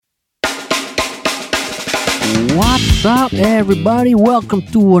What's up, everybody? Welcome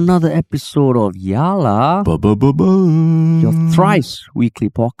to another episode of Yala, your thrice weekly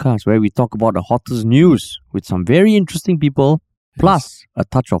podcast where we talk about the hottest news with some very interesting people, plus a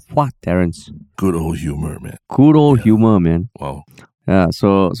touch of what, Terence? Good old humor, man. Good old humor, man. Wow. Yeah,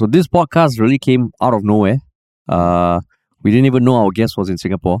 so this podcast really came out of nowhere. We didn't even know our guest was in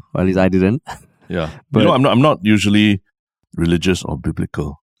Singapore. Or at least I didn't. Yeah. But I'm not usually religious or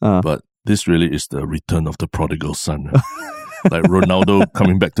biblical, but this really is the return of the prodigal son. Like Ronaldo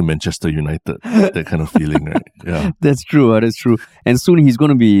coming back to Manchester United. That kind of feeling, right? Yeah. That's true. That's true. And soon he's going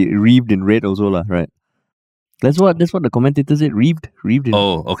to be reeved in red also, right? That's what the commentator said. Reeved in.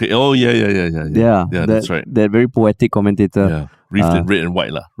 Oh, okay. Oh, yeah. Yeah, that's right. That very poetic commentator. Yeah. Reeved in red and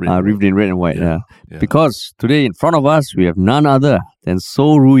white. Reeved in red and white, yeah. Because today in front of us, we have none other than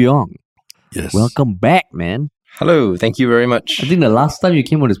Yong. Yes. Welcome back, man. Hello, thank you very much. I think the last time you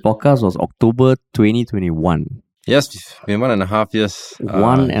came on this podcast was October 2021. Yes, it's been 1.5 years.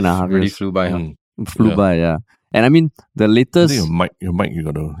 1.5 really years. flew by, huh? Flew by, yeah. And I mean, the latest... I think your mic, you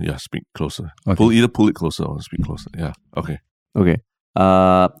gotta speak closer. Okay. Either pull it closer or speak closer. Yeah, okay. Okay.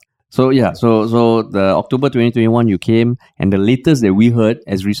 So the October 2021 you came, and the latest that we heard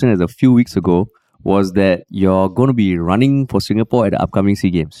as recent as a few weeks ago was that you're going to be running for Singapore at the upcoming SEA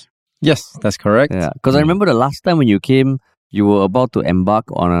Games. Yes, that's correct. Yeah, because I remember the last time when you came, you were about to embark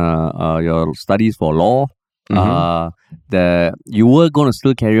on your studies for law. You were going to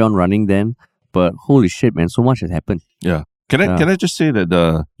still carry on running then, but holy shit, man, so much has happened. Yeah. Can I just say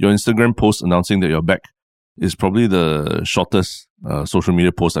that your Instagram post announcing that you're back is probably the shortest social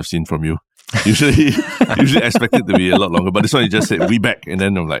media post I've seen from you. Usually I expect it to be a lot longer, but this one you just said we back, and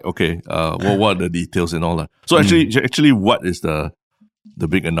then I'm like, okay, what are the details and all that? So actually, what is the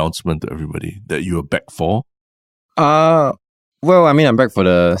big announcement to everybody that you are back for? Well, I mean, I'm back for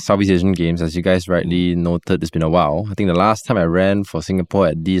the Southeast Asian Games. As you guys rightly noted, it's been a while. I think the last time I ran for Singapore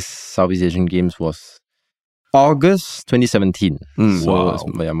at these Southeast Asian Games was August 2017. So Wow.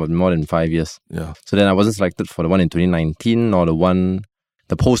 it's more than 5 years. Yeah. So then I wasn't selected for the one in 2019 or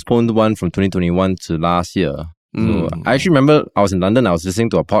the postponed one from 2021 to last year. So I actually remember I was in London, I was listening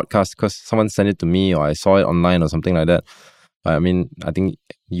to a podcast because someone sent it to me or I saw it online or something like that. I mean, I think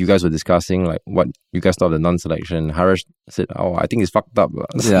you guys were discussing like what you guys thought of the non-selection. Harish said, "Oh, I think it's fucked up."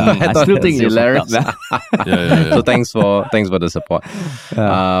 Yeah, I still think it's hilarious. Yeah. So thanks for the support.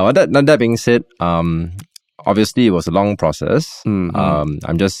 That being said, obviously it was a long process.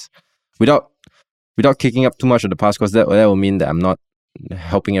 I'm just without kicking up too much of the past, because that will mean that I'm not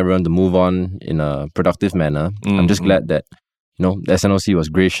helping everyone to move on in a productive manner. I'm just glad that the SNOC was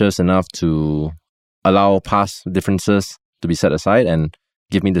gracious enough to allow past differences to be set aside and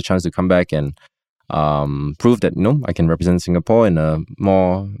give me the chance to come back and prove that I can represent Singapore in a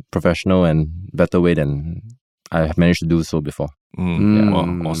more professional and better way than I have managed to do so before.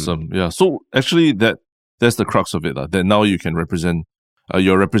 Wow, awesome. Yeah. So actually that's the crux of it, that now you can represent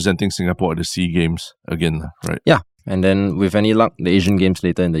you're representing Singapore at the SEA Games again, right? Yeah. And then with any luck, the Asian Games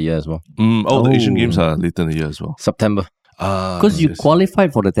later in the year as well. The Asian Games are later in the year as well. September. Because you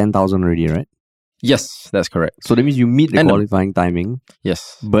qualified for the 10,000 already, right? Yes, that's correct. So that means you meet the qualifying timing.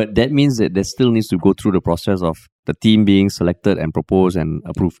 Yes. But that means that there still needs to go through the process of the team being selected and proposed and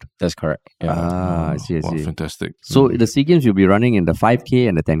approved. That's correct. Yeah. I see. Wow, fantastic. So the SEA Games you'll be running in the 5K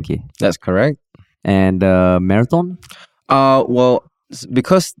and the 10K. That's correct. And marathon? Well,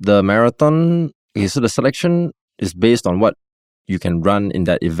 because the marathon, so the selection is based on what you can run in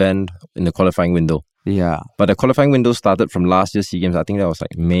that event in the qualifying window. Yeah. But the qualifying window started from last year's SEA Games. I think that was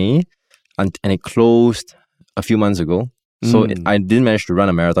like May. And it closed a few months ago. So I didn't manage to run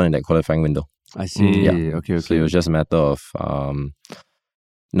a marathon in that qualifying window. I see. Yeah. Okay. So it was just a matter of,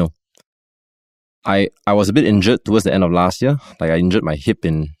 I was a bit injured towards the end of last year. Like I injured my hip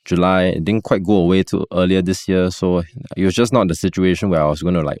in July. It didn't quite go away till earlier this year. So it was just not the situation where I was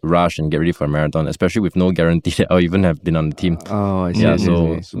going to like rush and get ready for a marathon, especially with no guarantee that I'll even have been on the team. Oh, I see.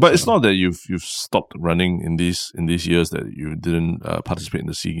 Yeah. But it's not that you've stopped running in these years that you didn't participate in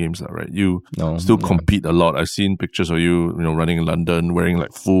the SEA Games, right? You still compete a lot. I've seen pictures of you, running in London, wearing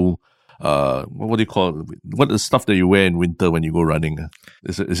like full. What do you call it? What is the stuff that you wear in winter when you go running?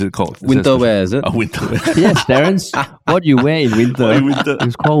 Is it called winter wear? Is it? Winter wear. Yes, Terence. What you wear in winter?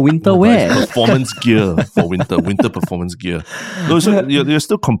 It's called winter wear. Performance gear for winter. Winter performance gear. No, so you're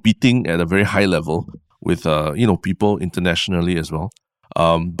still competing at a very high level with people internationally as well.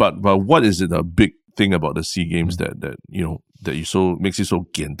 But what is it a big thing about the SEA Games that you so makes you so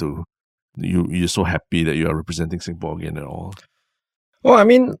keen to you're so happy that you are representing Singapore again at all? Well, I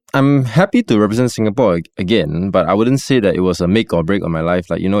mean, I'm happy to represent Singapore again, but I wouldn't say that it was a make or break of my life.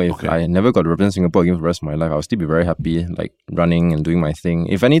 Like, if I never got to represent Singapore again for the rest of my life, I would still be very happy, like running and doing my thing.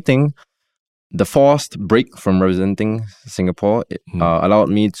 If anything, the forced break from representing Singapore allowed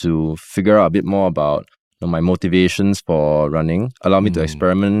me to figure out a bit more about my motivations for running, allowed me to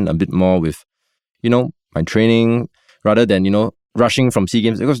experiment a bit more with, my training rather than, rushing from SEA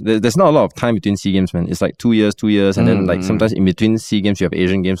Games, because there's not a lot of time between SEA Games, man. It's like 2 years, and then like sometimes in between SEA Games you have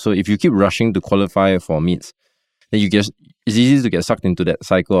Asian Games. So if you keep rushing to qualify for meets, then it's easy to get sucked into that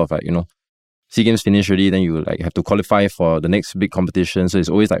cycle of like, SEA Games finish already, then you like have to qualify for the next big competition. So it's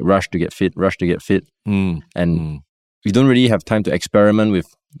always like rush to get fit. And you don't really have time to experiment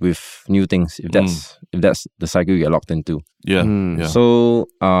with new things if that's the cycle you get locked into. Yeah. So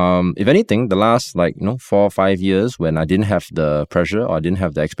if anything, the last 4 or 5 years when I didn't have the pressure or I didn't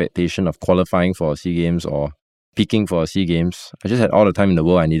have the expectation of qualifying for SEA Games or peaking for SEA Games, I just had all the time in the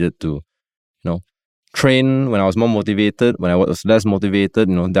world I needed to, train when I was more motivated. When I was less motivated,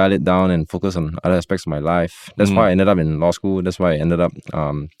 dial it down and focus on other aspects of my life. That's why I ended up in law school. That's why I ended up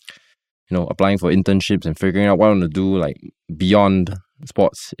applying for internships and figuring out what I want to do like beyond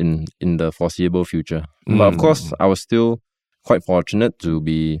sports in the foreseeable future. But of course, I was still quite fortunate to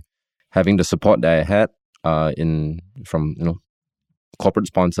be having the support that I had from corporate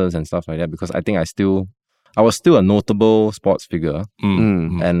sponsors and stuff like that, because I think I was still a notable sports figure.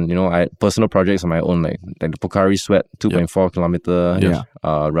 And I had personal projects on my own, like the Pocari Sweat 2.4 kilometer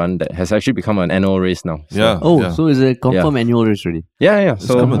run that has actually become an annual race now. So, so is it a confirmed annual race already? Yeah. It's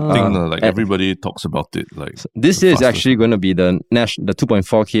become a thing, like everybody talks about it. Like this year is actually going to be the 2.4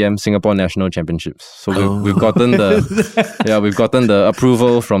 km Singapore National Championships. So we've gotten the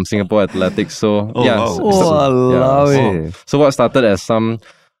approval from Singapore Athletics. So so what started as some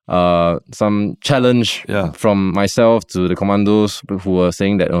challenge from myself to the commandos who were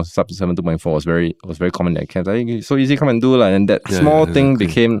saying that sub 7.2.4 was very common at camps. I think it's so easy, come and do and that small thing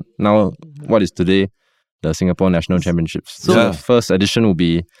became now what is today the Singapore National Championships. So the first edition will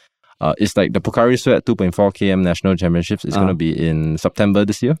be it's like the Pocari Sweat 2.4 km National Championships is going to be in September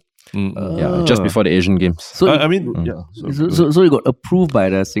this year. Just before the Asian Games. So so you got approved by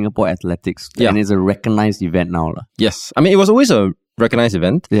the Singapore Athletics, and it's a recognized event now. Yes, I mean it was always a recognized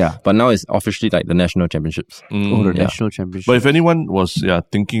event, Yeah. but now it's officially like the national championships. The national championship. But if anyone was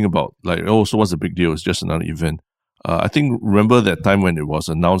thinking about like, oh, so what's the big deal? It's just another event. I think remember that time when it was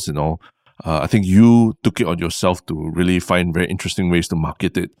announced and all. I think you took it on yourself to really find very interesting ways to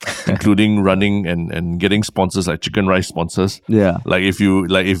market it, including running and getting sponsors like chicken rice sponsors. Yeah. Like if you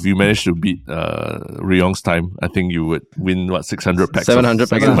managed to beat Yong's time, I think you would win 600 packs. 700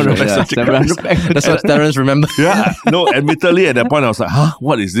 packs. 700 packs of chicken rice. That's what Terrence remember. Yeah. No, admittedly at that point I was like,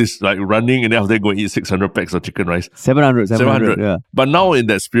 what is this? Like running and then after that go and eat 600 packs of chicken rice. 700. Yeah. But now in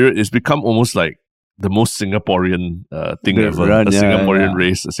that spirit, it's become almost like the most Singaporean thing ever. A Singaporean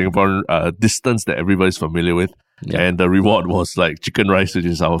race, a Singaporean distance that everybody's familiar with. Yeah. And the reward was like chicken rice, which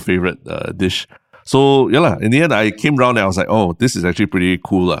is our favorite dish. So, in the end, I came round and I was like, oh, this is actually pretty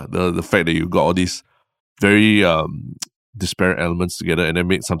cool. The fact that you got all these very disparate elements together and then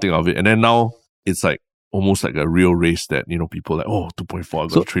made something of it. And then now it's like almost like a real race that, people like, 2.4, I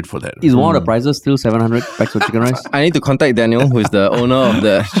got to trade for that. Is one of the prizes still 700 packs of chicken rice? I need to contact Daniel, who is the owner of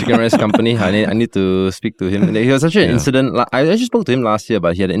the chicken rice company. I need to speak to him. He was actually an incident. I actually spoke to him last year,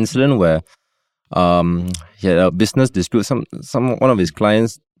 but he had an incident where he had a business dispute. One of his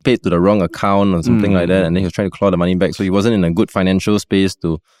clients paid to the wrong account or something like that, and then he was trying to claw the money back. So he wasn't in a good financial space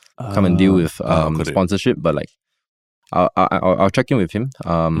to come and deal with sponsorship. But like, I'll check in with him.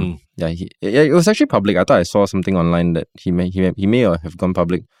 It was actually public. I thought I saw something online that he may have gone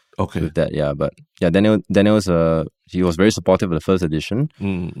public with that. Yeah, but Daniel's he was very supportive of the first edition.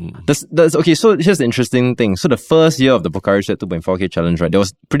 That's okay. So here's the interesting thing. So the first year of the Pocari Sweat 2.4K challenge, right, there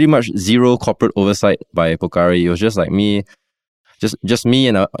was pretty much zero corporate oversight by Pocari. It was just like me. Just me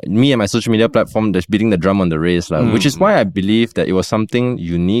and my social media platform that's beating the drum on the race, which is why I believe that it was something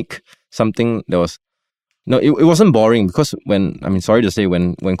unique, something that was. No, it wasn't boring because when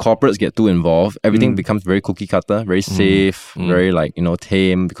corporates get too involved, everything becomes very cookie cutter, very safe, very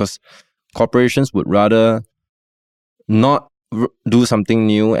tame, because corporations would rather not do something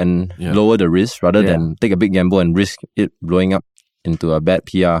new and lower the risk rather than take a big gamble and risk it blowing up into a bad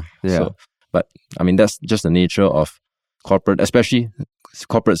PR. Yeah. So, but I mean, that's just the nature of corporate, especially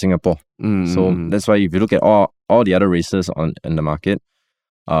corporate Singapore. So that's why if you look at all the other races in the market,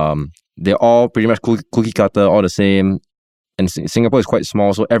 they're all pretty much cookie cutter, all the same. And Singapore is quite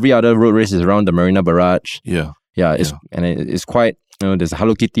small, so every other road race is around the Marina Barrage. It's quite there's a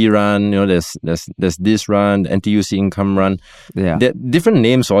Hello Kitty run, there's this run, the NTUC income run. Yeah. There are different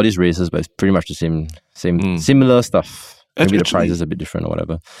names for all these races, but it's pretty much the same similar stuff. Maybe the price is a bit different or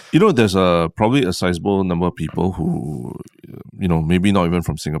whatever. There's probably a sizable number of people who, maybe not even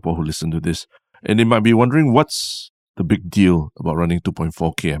from Singapore, who listen to this. And they might be wondering, what's the big deal about running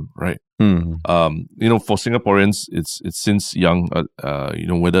 2.4 km, right? For Singaporeans, it's since young,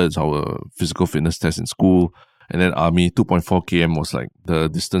 whether it's our physical fitness test in school and then army, 2.4 km was like the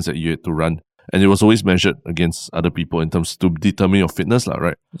distance that you had to run. And it was always measured against other people in terms to determine your fitness,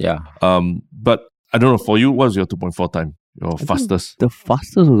 right? Yeah. But I don't know, for you, what's your 2.4 time? Your fastest? The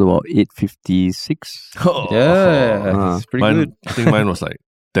fastest was about 8:56. Yeah, it's pretty good. I think mine was like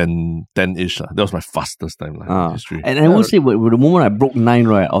 10-ish. That was my fastest time in history. And I will say, with the moment I broke 9,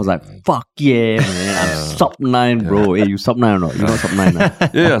 right, I was like, fuck yeah, man. I'm sub 9, bro. Hey, you sub 9 or not? You're not sub 9.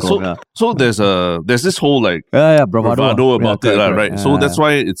 Yeah. So there's this whole like bravado about it, right? So that's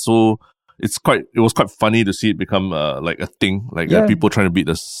why it was quite funny to see it become like a thing, like people trying to beat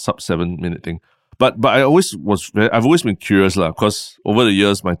the sub 7-minute thing. But I've always been curious because over the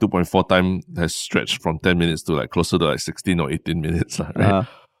years my 2.4 time has stretched from 10 minutes to like closer to like 16 or 18 minutes, right?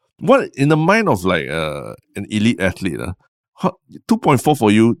 What in the mind of like an elite athlete, 2.4 for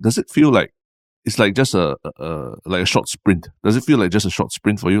you, does it feel like it's like just a short sprint? Does it feel like just a short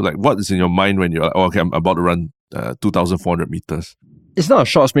sprint for you? Like what is in your mind when you're like, oh, okay, I'm about to run 2,400 meters? It's not a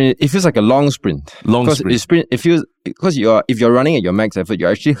short sprint. It feels like a long sprint. It feels because if you're running at your max effort, you're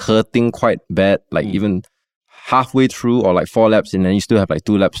actually hurting quite bad. Like even halfway through or like 4 laps, and then you still have like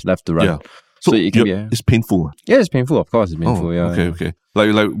 2 laps left to run. Yeah. So it can be. It's painful. Yeah, it's painful. Of course, it's painful. Okay.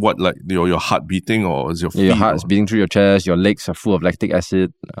 Like what? Like your heart beating, or is your feet? Your heart is beating through your chest. Your legs are full of lactic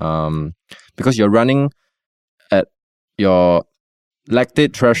acid. Because you're running at your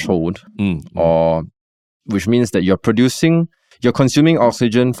lactate threshold, or which means that you're consuming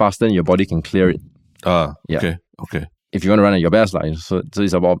oxygen faster than your body can clear it. Okay. If you want to run at your best, so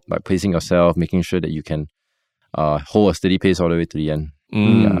it's about like pacing yourself, making sure that you can hold a steady pace all the way to the end.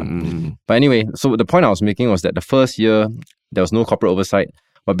 But anyway, so the point I was making was that the first year there was no corporate oversight,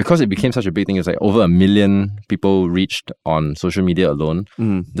 but because it became such a big thing, it was like over 1 million people reached on social media alone.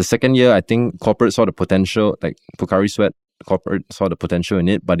 The second year, I think corporate saw the potential, like Pocari Sweat, corporate saw the potential in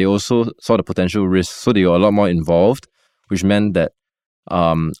it, but they also saw the potential risk, so they were a lot more involved, which meant that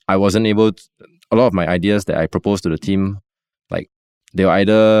I wasn't able to, a lot of my ideas that I proposed to the team, like they were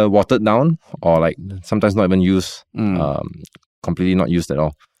either watered down or like sometimes not even used, completely not used at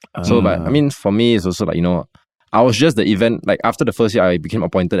all. So, but I mean, for me, it's also like, I was just the event, like after the first year, I became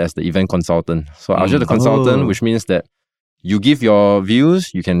appointed as the event consultant. So I was just a consultant, which means that you give your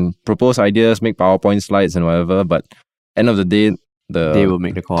views, you can propose ideas, make PowerPoint slides and whatever, but end of the day, they will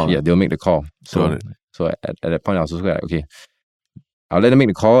make the call. Yeah, they'll make the call. So at that point, I was also like, okay, I'll let them make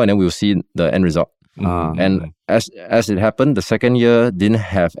the call and then we'll see the end result. And as it happened, the second year didn't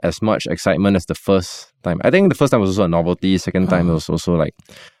have as much excitement as the first time. I think the first time was also a novelty. Second time it was also like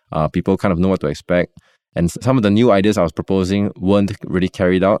people kind of know what to expect. And some of the new ideas I was proposing weren't really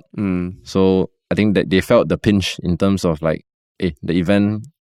carried out. So I think that they felt the pinch in terms of like, the event,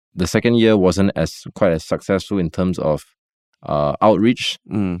 the second year wasn't quite as successful in terms of outreach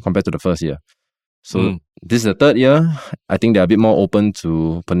compared to the first year. So this is the third year. I think they're a bit more open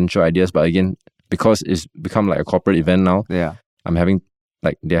to potential ideas. But again, because it's become like a corporate event now, they're having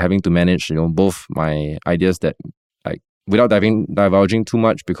to manage, both my ideas that like without divulging too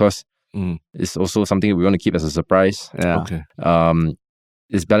much, because it's also something we want to keep as a surprise. Yeah. Okay.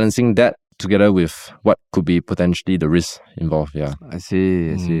 It's balancing that together with what could be potentially the risk involved. Yeah. I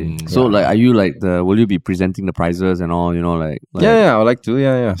see. So like, are you like will you be presenting the prizes and all, like Yeah, I would like to.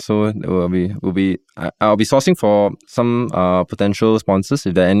 Yeah. So I'll be sourcing for some potential sponsors.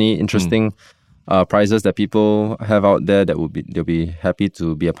 If there are any interesting prizes that people have out there that they'll be happy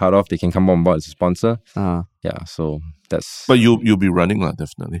to be a part of, they can come on board as a sponsor. Yeah, so that's... But you'll be running,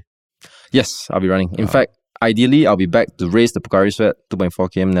 definitely. Yes, I'll be running. In fact, ideally, I'll be back to race the Pocari Sweat 2.4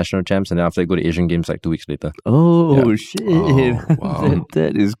 km national champs, and then after I go to Asian Games like 2 weeks later. Oh, shit. Oh, wow.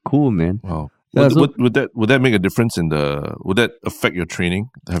 that is cool, man. Wow. Yeah, would that make a difference would that affect your training,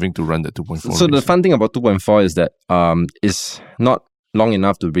 having to run that 2.4? So the fun thing about 2.4 is that it's not long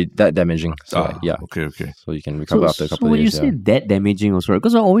enough to be that damaging. So Okay. So you can recover after a couple of years. So when you say that damaging also,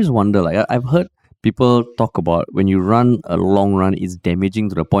 because I always wonder, like I've heard people talk about when you run a long run, it's damaging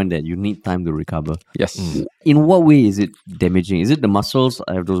to the point that you need time to recover. Yes. In what way is it damaging? Is it the muscles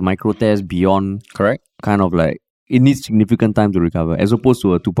have those micro tears beyond? Correct. Kind of like it needs significant time to recover as opposed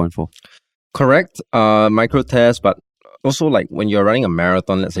to a 2.4. Correct. Micro tears, but also like when you're running a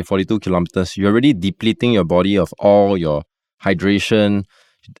marathon, let's say 42 kilometers, you're already depleting your body of all your hydration,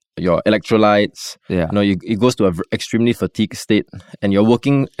 your electrolytes. Yeah. It goes to an extremely fatigued state, and you're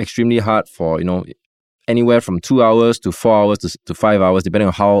working extremely hard for, anywhere from 2 hours to 4 hours to 5 hours, depending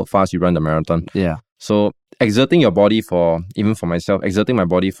on how fast you run the marathon. Yeah. So exerting your body even for myself, exerting my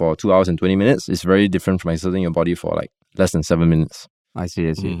body for 2 hours and 20 minutes is very different from exerting your body for like less than 7 minutes. I see.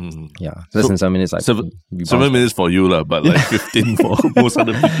 Mm-hmm. Yeah, less than 7 minutes. 7 minutes for you, but like 15 for most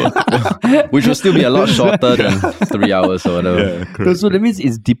other people. Which will still be a lot shorter than 3 hours or whatever. Yeah, correct. So that means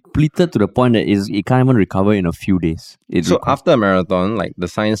it's depleted to the point that it can't even recover in a few days. After a marathon, like the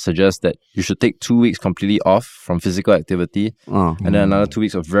science suggests that you should take 2 weeks completely off from physical activity, and then another 2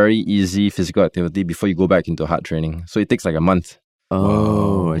 weeks of very easy physical activity before you go back into hard training. So it takes like a month.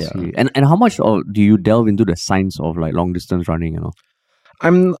 Oh, I see. And how much do you delve into the science of like long distance running?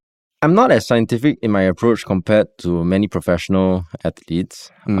 I'm not as scientific in my approach compared to many professional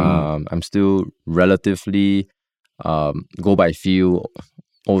athletes. I'm still relatively go by feel,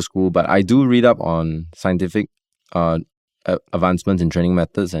 old school, but I do read up on scientific advancements in training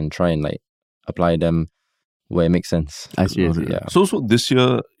methods and try and like apply them where it makes sense. I see. Yeah. So this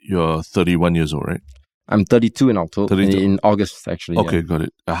year you're 31 years old, right? I'm 32 in October. 32. In August, actually. Okay, yeah. got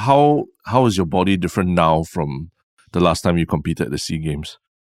it. How is your body different now from the last time you competed at the SEA Games?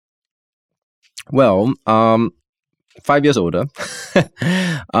 Well, 5 years older.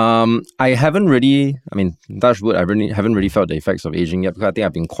 I haven't really, touch wood, I haven't really felt the effects of aging yet, because I think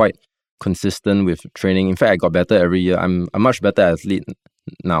I've been quite consistent with training. In fact, I got better every year. I'm a much better athlete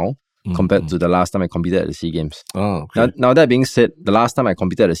now compared to the last time I competed at the SEA Games. Oh, okay. Now that being said, the last time I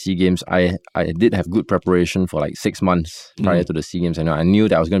competed at the SEA Games, I did have good preparation for like 6 months prior to the SEA Games. I knew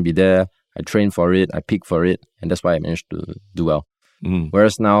that I was going to be there. I trained for it. I peaked for it. And that's why I managed to do well.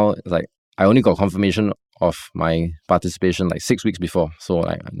 Whereas now, it's like, I only got confirmation of my participation like 6 weeks before. So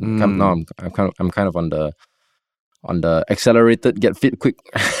like now I'm kind of on the accelerated get fit quick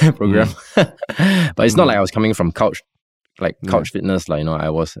program. But it's not like I was coming from couch fitness. Like, I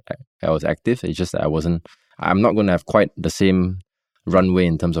was active. It's just that I'm not going to have quite the same runway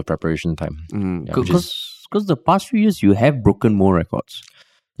in terms of preparation time. Because the past few years you have broken more records.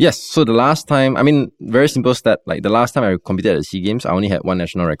 Yes. So the last time, very simple stat. Like the last time I competed at the SEA Games, I only had one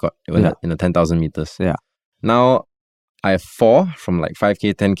national record. It was in the 10,000 meters. Yeah. Now I have 4 from like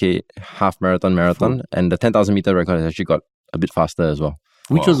 5K, 10K, half marathon, and the 10,000 meter record has actually got a bit faster as well.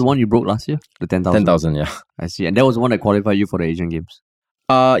 Which was the one you broke last year? The 10,000? 10,000, yeah. I see. And that was the one that qualified you for the Asian Games?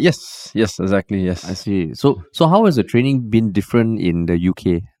 Yes, exactly, yes. I see. So how has the training been different in the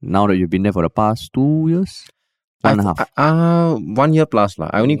UK now that you've been there for the past 2 years? 1.5? 1 year plus.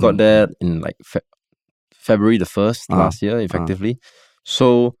 I only got there in like February the 1st last year, effectively.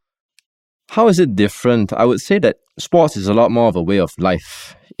 So how is it different? I would say that sports is a lot more of a way of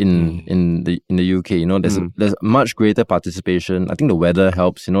life in the UK. There's much greater participation. I think the weather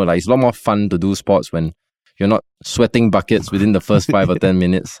helps. Like it's a lot more fun to do sports when you're not sweating buckets within the first 5 or 10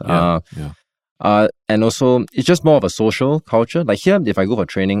 minutes. And also it's just more of a social culture. Like here, if I go for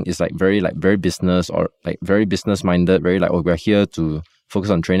training, it's like very business or like very business minded. Very like, we're here to focus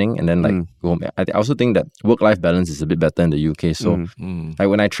on training and then like go home. I also think that work-life balance is a bit better in the UK. So like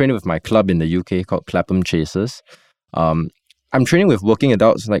when I train with my club in the UK called Clapham Chasers, I'm training with working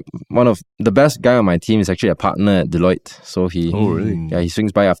adults. Like one of the best guy on my team is actually a partner at Deloitte. So he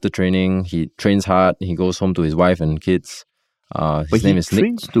swings by after training. He trains hard. He goes home to his wife and kids. His name is Nick.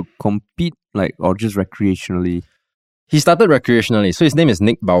 Trains to compete or just recreationally? He started recreationally. So his name is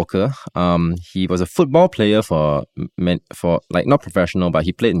Nick Bowker. He was a football player for like not professional, but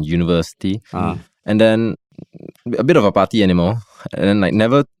he played in university. And then a bit of a party animal. And then like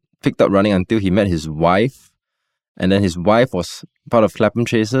never picked up running until he met his wife. And then his wife was part of Clapham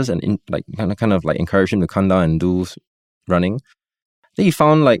Chasers and kind of encouraged him to come down and do running. Then he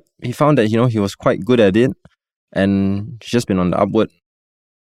found that he was quite good at it, and he's just been on the upward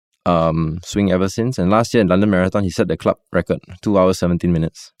swing ever since. And last year in London Marathon, he set the club record, 2 hours 17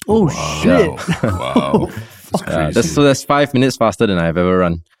 minutes. Oh shit! Wow, that's crazy. That's 5 minutes faster than I've ever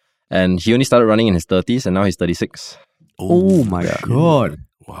run. And he only started running in his 30s, and now he's 36. Oh my god!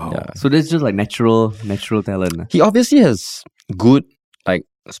 Wow. Yeah. So that's just like natural talent. He obviously has good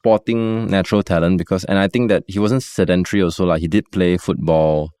sporting natural talent and I think that he wasn't sedentary also. Like he did play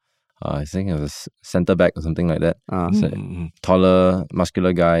football. I think he was a centre back or something like that. Taller,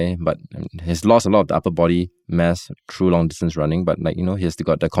 muscular guy, but he's lost a lot of the upper body mass through long distance running. But he's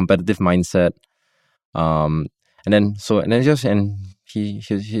got the competitive mindset.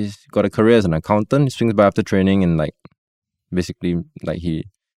 He's got a career as an accountant. He swings by after training and basically he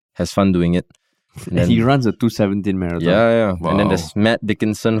has fun doing it. And then, he runs a 2:17 marathon. Yeah. Wow. And then there's Matt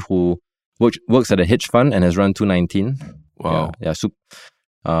Dickinson who works at a hedge fund and has run 2:19. Wow. Yeah.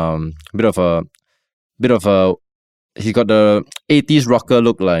 Bit of a. He got the 80s rocker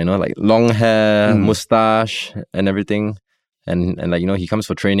look, like, like long hair, mustache, and everything, and like, he comes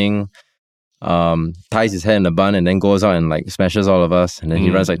for training, ties his hair in a bun, and then goes out and like smashes all of us, and then he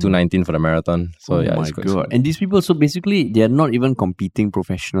runs like 2:19 for the marathon. So oh yeah, my it's quite god! And these people, so basically, they are not even competing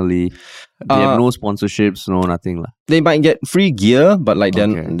professionally. They have no sponsorships, no nothing lah. They might get free gear, but like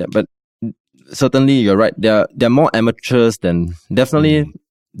but certainly you're right. They're more amateurs than definitely.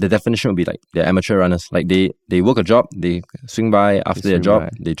 The definition would be like they're amateur runners. Like they work a job, they swing by after their job,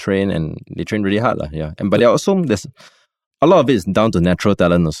 they train, and they train really hard. Yeah. But they're also, there's a lot of it is down to natural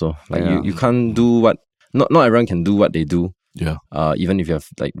talent also. Like you can't do what, not everyone can do what they do. Yeah. Even if you have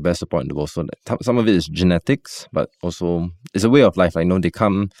like the best support in the world. So some of it is genetics, but also it's a way of life. Like, they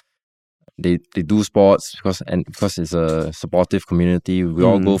come, they do sports because it's a supportive community. We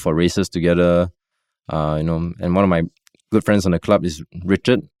all go for races together. And one of my good friends on the club is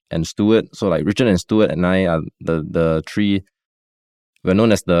Richard and Stuart. So like Richard and Stuart and I are the three. We're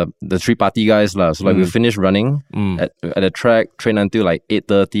known as the three party guys lah. So like we finish running at the track, train until like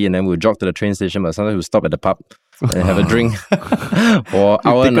 8:30, and then we'll jog to the train station. But sometimes we'll stop at the pub and have a drink for an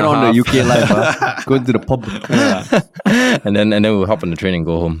hour and a half. On the UK life, going to the pub, and then we'll hop on the train and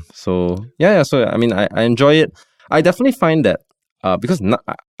go home. So yeah. So I mean, I enjoy it. I definitely find that because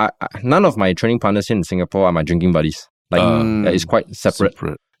none of my training partners here in Singapore are my drinking buddies. Like it's quite separate.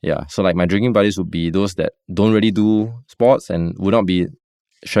 Yeah. So like my drinking buddies would be those that don't really do sports and would not be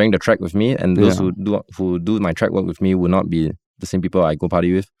sharing the track with me, and those who do my track work with me would not be the same people I go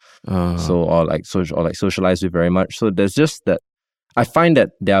party with. Or socialize with very much. So there's just that. I find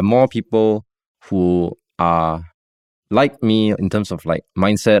that there are more people who are like me in terms of like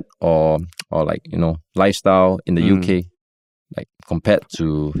mindset or like lifestyle in the UK. Like compared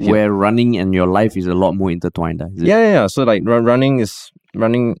to here. Where running and your life is a lot more intertwined. Is it? Yeah. So like running is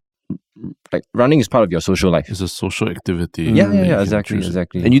part of your social life. It's a social activity. Yeah.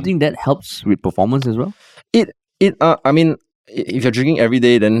 Exactly. And you think that helps with performance as well? I mean, if you're drinking every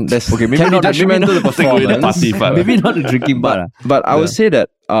day, then that's maybe can not be detrimental to performance. Maybe not the drinking part. But I would say that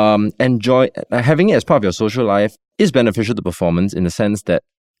having it as part of your social life is beneficial to performance in the sense that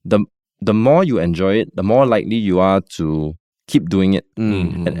the more you enjoy it, the more likely you are to keep doing it.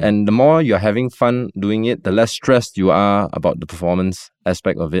 And the more you're having fun doing it, the less stressed you are about the performance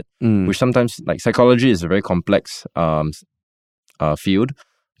aspect of it, which sometimes, like, psychology is a very complex field,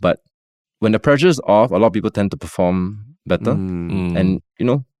 but when the pressure is off, a lot of people tend to perform better. And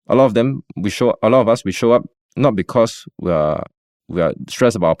a lot of us show up not because we are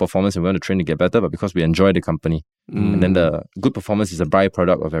stressed about our performance and we want to train to get better, but because we enjoy the company. And then the good performance is a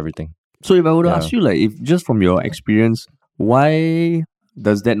byproduct of everything. So if I were to ask you, like, if just from your experience, why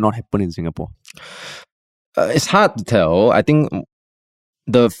does that not happen in Singapore? It's hard to tell. I think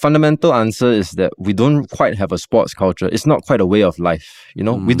the fundamental answer is that we don't quite have a sports culture. It's not quite a way of life.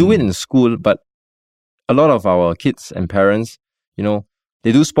 We do it in school, but a lot of our kids and parents,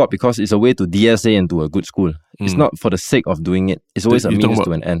 they do sport because it's a way to DSA into a good school. It's not for the sake of doing it. It's always a means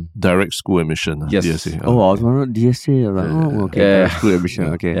to an end. Direct school admission. Yes. DSA. I was wondering DSA. Direct school admission.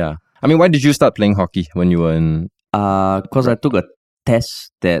 Okay. Yeah. I mean, why did you start playing hockey when you were in? Because I took a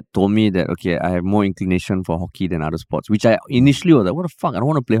test that told me that, okay, I have more inclination for hockey than other sports, which I initially was like, what the fuck, I don't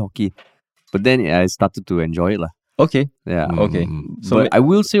want to play hockey. But then I started to enjoy it. Okay. Yeah. Okay. So I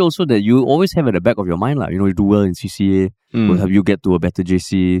will say also that you always have at the back of your mind, you do well in CCA, will help you get to a better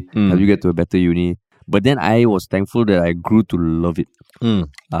JC, help you get to a better uni. But then I was thankful that I grew to love it.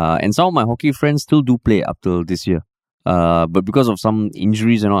 And some of my hockey friends still do play up till this year. But because of some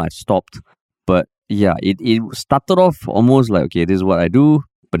injuries and all, I've stopped. But yeah, it started off almost like, okay, this is what I do,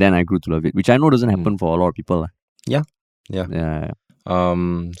 but then I grew to love it, which I know doesn't happen for a lot of people. Yeah.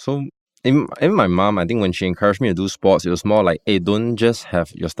 So even my mom, I think when she encouraged me to do sports, it was more like, hey, don't just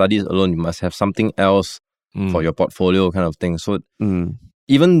have your studies alone, you must have something else for your portfolio kind of thing. So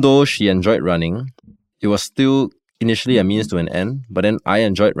even though she enjoyed running, it was still initially a means to an end, but then I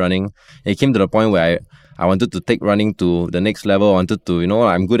enjoyed running. It came to the point where I wanted to take running to the next level. I wanted to,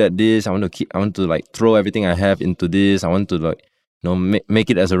 I'm good at this. I want to like throw everything I have into this. I want to like, make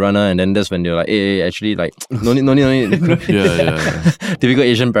it as a runner. And then that's when they're like, hey, actually, like, no need. Yeah. Typical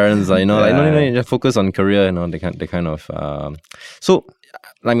Asian parents, like, no need, just focus on career, they kind of. So,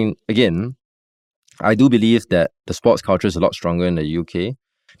 I mean, again, I do believe that the sports culture is a lot stronger in the UK.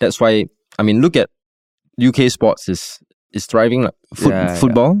 That's why, I mean, look at UK sports is thriving. Like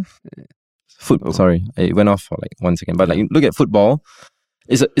football. Sorry, it went off for like 1 second. But like, look at football.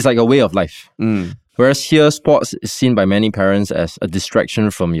 It's like a way of life. Whereas here, sports is seen by many parents as a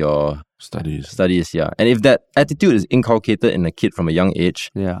distraction from your studies. Yeah. And if that attitude is inculcated in a kid from a young age,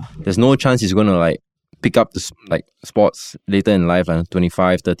 there's no chance he's going to like pick up sports later in life,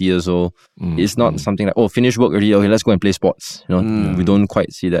 25, 30 years old. It's not something like, finish work already, okay, let's go and play sports. We don't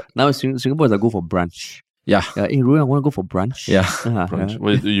quite see that. Now Singapore is like, go for brunch. Yeah. Hey, Roy, I want to go for brunch. Yeah. Brunch.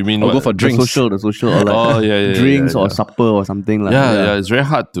 Wait, you mean I'll go for drinks. The social or like drinks or supper or something like that. Yeah, it's very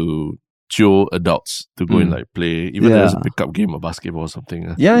hard to show adults to go and like play, even if there's a pickup game of basketball or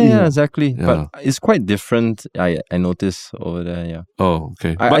something. Yeah, exactly. Yeah. But it's quite different, I notice over there, yeah. Oh,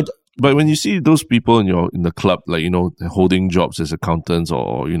 okay. But when you see those people in the club, like, holding jobs as accountants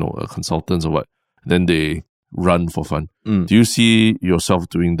or, consultants or what, then they run for fun. Do you see yourself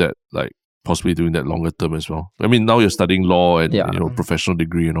doing that, like possibly doing that longer term as well? I mean, now you're studying law and, professional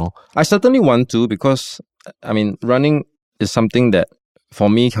degree and all. I certainly want to, because, I mean, running is something that for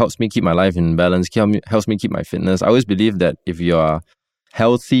me helps me keep my life in balance, helps me keep my fitness. I always believe that if you are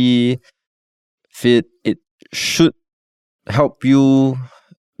healthy, fit, it should help you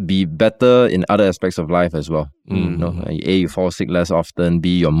be better in other aspects of life as well. A, you fall sick less often.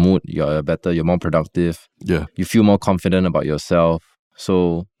 B, your mood, you're better, you're more productive. Yeah. You feel more confident about yourself.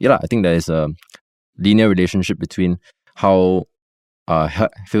 So, I think there is a linear relationship between how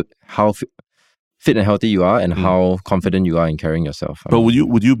fit and healthy you are and how confident you are in carrying yourself. But would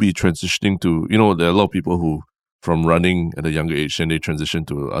you be transitioning to, there are a lot of people who, from running at a younger age, and they transition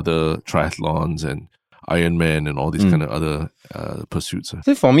to other triathlons and Ironman and all these kind of other pursuits.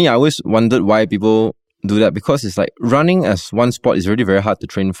 So for me, I always wondered why people do that, because it's like running as one sport is really very hard to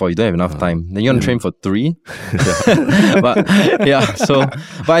train for. You don't have enough time. Then you want to train for 3. But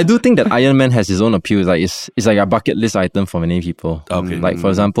I do think that Ironman has its own appeal. It's like it's like a bucket list item for many people. Okay. Like for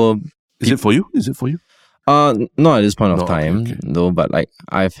example, is it for you? Not at this point of time, though. But like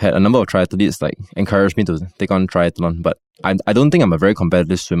I've had a number of triathletes like encourage me to take on triathlon. But I don't think I'm a very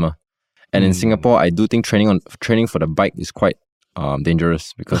competitive swimmer. And in Singapore, I do think training for the bike is quite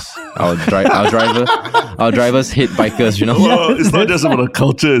dangerous, because our drivers hate bikers, Well, it's not just about the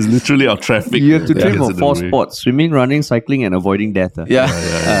culture, it's literally our traffic. You have to train for 4 sports: swimming, running, cycling, and avoiding death. That's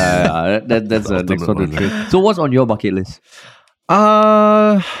the next one to train. So what's on your bucket list?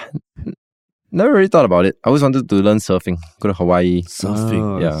 Never really thought about it. I always wanted to learn surfing, go to Hawaii.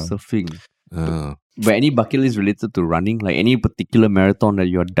 Surfing. But any bucket list related to running, like any particular marathon that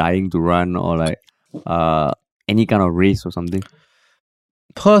you're dying to run, or like any kind of race or something?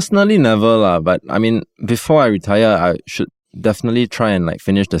 Personally, never lah. But I mean, before I retire, I should definitely try and like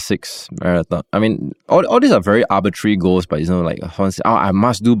finish the 6 marathon. I mean, all these are very arbitrary goals, but like I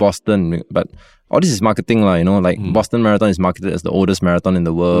must do Boston. But all this is marketing lah. Like Boston Marathon is marketed as the oldest marathon in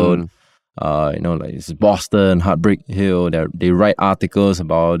the world. Like it's Boston, Heartbreak Hill. They write articles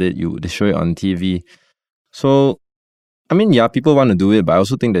about it. They show it on TV. So, I mean, people want to do it, but I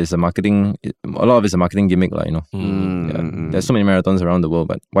also think there's a lot of it's a marketing gimmick, like, There's so many marathons around the world,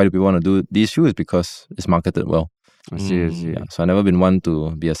 but why do people want to do these few? Is because it's marketed well. I see. Yeah, so I've never been one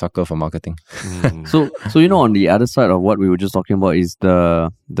to be a sucker for marketing. So on the other side of what we were just talking about is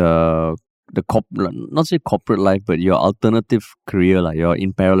the not say corporate life, but your alternative career, like your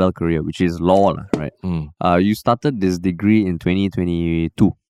in parallel career, which is law, right? You started this degree in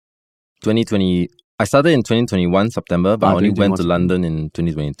 2022. I started in 2021 September, but I only went to London in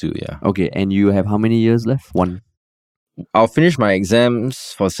 2022. Yeah. Okay, and you have how many years left? 1. I'll finish my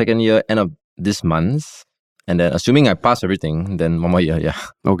exams for second year end of this month, and then assuming I pass everything, then 1 more year. Yeah.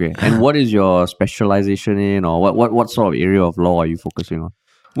 Okay, and what is your specialization in, or what sort of area of law are you focusing on?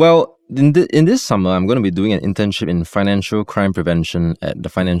 Well, in this summer, I'm going to be doing an internship in financial crime prevention at the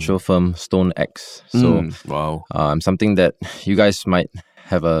financial firm StoneX. So, wow, something that you guys might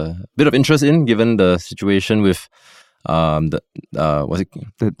have a bit of interest in, given the situation with the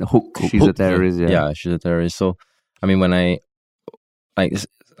Hook. She's a terrorist. Yeah, she's a terrorist. So, I mean,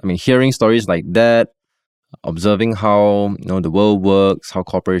 hearing stories like that, observing how the world works, how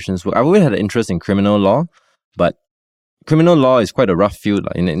corporations work. I've always had an interest in criminal law, but criminal law is quite a rough field,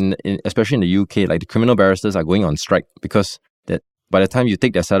 especially in the UK. Like the criminal barristers are going on strike because by the time you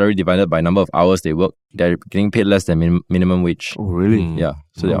take their salary divided by number of hours they work, they're getting paid less than minimum wage. Oh, really? Yeah,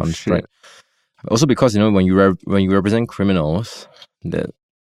 so they're on strike. Also because when you represent criminals, that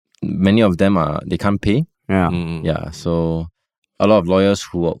many of them they can't pay. Yeah. Yeah. So a lot of lawyers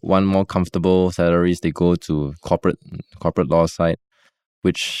who want more comfortable salaries, they go to corporate law side,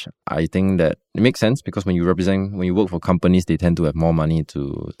 which I think that it makes sense because when you work for companies, they tend to have more money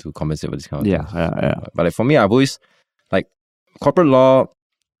to compensate for this kind of things. Yeah. But like for me, I've always corporate law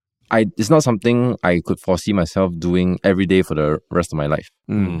it's not something I could foresee myself doing every day for the rest of my life.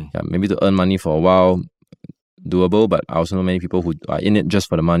 Yeah, maybe to earn money for a while, doable, but I also know many people who are in it just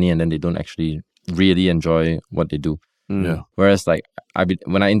for the money and then they don't actually really enjoy what they do. Yeah. Whereas like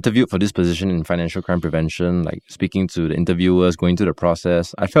when I interviewed for this position in financial crime prevention, like speaking to the interviewers, going through the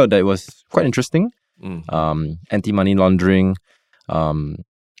process, I felt that it was quite interesting. Anti-money laundering,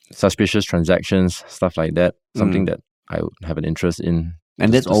 suspicious transactions, stuff like that. Something that I would have an interest in.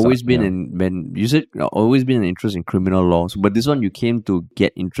 And that's always been when you said always been an interest in criminal laws. But this one you came to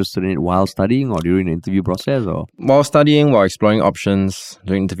get interested in it while studying or during the interview process, or while studying, while exploring options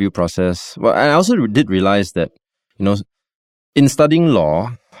during the interview process. Well, I also did realize that, in studying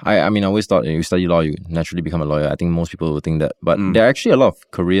law, I always thought you study law, you naturally become a lawyer. I think most people would think that. But there are actually a lot of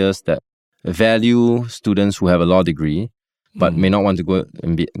careers that value students who have a law degree, but may not want to go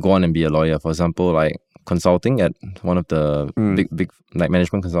on and be a lawyer. For example, like consulting at one of the big like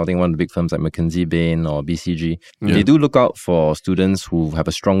management consulting, one of the big firms like McKinsey, Bain, or BCG. They do look out for students who have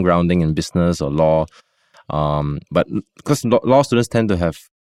a strong grounding in business or law. But because law students tend to have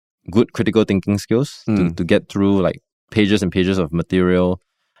good critical thinking skills to get through like pages and pages of material,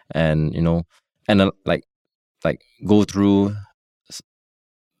 and like go through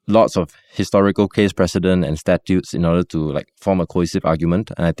lots of historical case precedent and statutes in order to like form a cohesive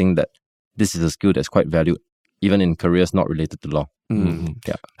argument. And I think that this is a skill that's quite valued even in careers not related to law.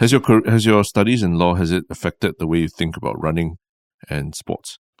 Yeah. Has your studies in law, has it affected the way you think about running and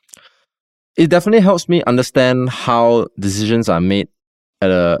sports? It definitely helps me understand how decisions are made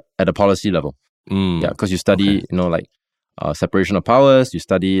at a policy level. Yeah, because you study, separation of powers. You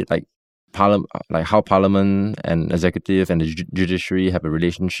study like how parliament and executive and the judiciary have a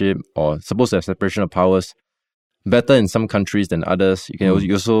relationship, or supposed to have separation of powers better in some countries than others. You can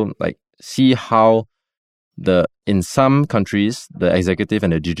also like see how in some countries the executive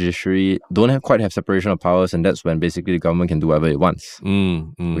and the judiciary don't quite have separation of powers, and that's when basically the government can do whatever it wants.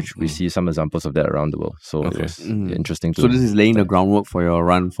 Which we see some examples of that around the world. So it was interesting. So this is laying the groundwork for your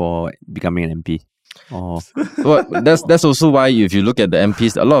run for becoming an MP. Oh, well, that's also why if you look at the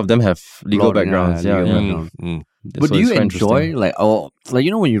MPs, a lot of them have legal backgrounds. But do you enjoy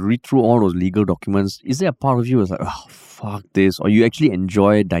when you read through all those legal documents, is there a part of you that's like, oh fuck this, or you actually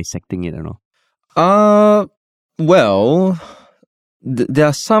enjoy dissecting it? Well, there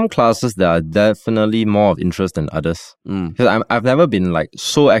are some classes that are definitely more of interest than others. Because I've never been like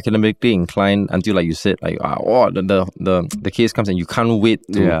so academically inclined until, like you said, like the case comes and you can't wait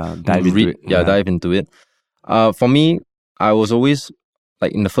to dive into it. For me, I was always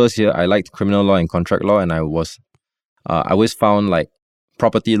like in the first year, I liked criminal law and contract law, and I always found like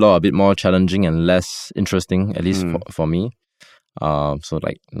property law a bit more challenging and less interesting, at least for me. So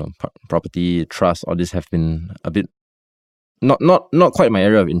like property, trust, all this have been a bit not quite my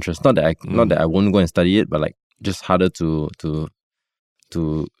area of interest. Not that I won't go and study it, but like just harder to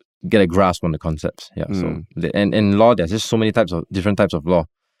get a grasp on the concepts. Yeah. So and in law, there's just so many different types of law.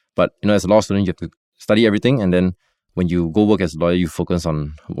 But as a law student, you have to study everything, and then when you go work as a lawyer, you focus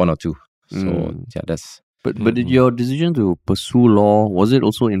on one or two. So that's. But did your decision to pursue law, was it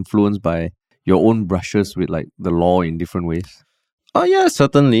also influenced by your own brushes with like the law in different ways? Oh yeah,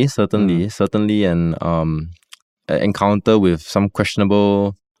 certainly, and encounter with some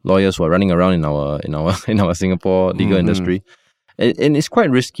questionable lawyers who are running around in our Singapore legal industry, and it's quite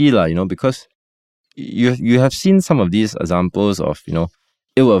risky, because you have seen some of these examples of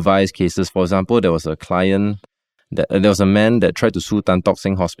ill-advised cases. For example, there was a man that tried to sue Tan Tock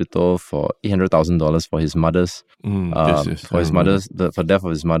Seng Hospital for $800,000 for his mother's for death of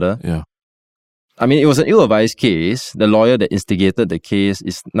his mother. Yeah. I mean, it was an ill-advised case. The lawyer that instigated the case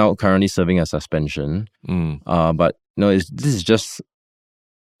is now currently serving a suspension. But this is just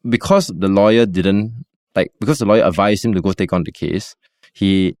because the lawyer advised him to go take on the case.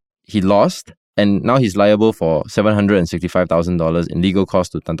 He lost, and now he's liable for $765,000 in legal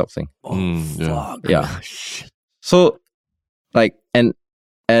costs to Tan Tock Seng. Fuck. Yeah. So, and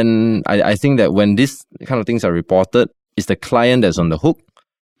I think that when this kind of things are reported, it's the client that's on the hook.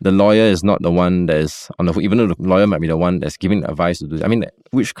 The lawyer is not the one that is on the hook, even though the lawyer might be the one that's giving advice to do it. I mean,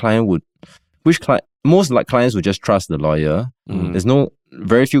 most clients would just trust the lawyer. There's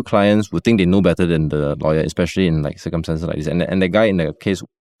very few clients would think they know better than the lawyer, especially in like circumstances like this. And the guy in the case,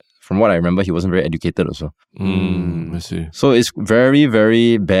 from what I remember, he wasn't very educated also. I see. So it's very,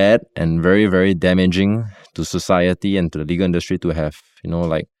 very bad and very, very damaging to society and to the legal industry to have,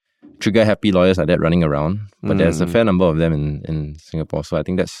 trigger-happy lawyers like that running around. But there's a fair number of them in Singapore. So I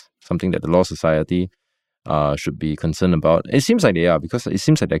think that's something that the Law Society should be concerned about. It seems like they are, because it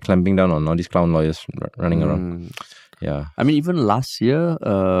seems like they're clamping down on all these clown lawyers running around. Yeah. I mean, even last year,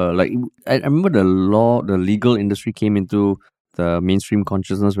 like I remember the legal industry came into the mainstream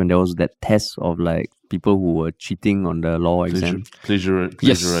consciousness when there was that test of like people who were cheating on the law exam.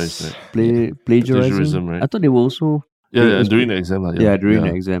 Plagiarized, right? Plagiarism, right? I thought they were also during the exam. during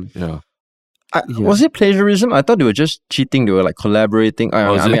the exam. Yeah. Was it plagiarism? I thought they were just cheating. They were like collaborating.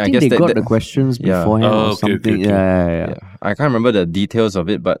 I think guess they got the questions beforehand or something. Okay. Yeah. I can't remember the details of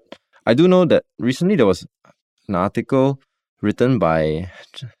it, but I do know that recently there was an article written by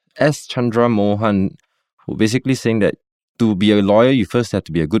S. Chandra Mohan, who basically saying that to be a lawyer, you first have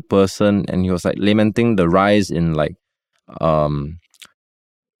to be a good person, and he was like lamenting the rise in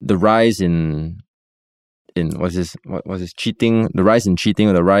cheating, the rise in cheating,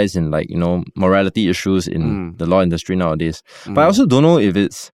 or the rise in like, morality issues in the law industry nowadays. But I also don't know if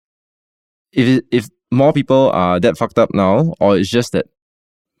more people are that fucked up now, or it's just that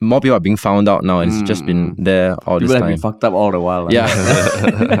more people are being found out now, and it's just been there all this time. People have been fucked up all the while. Yeah.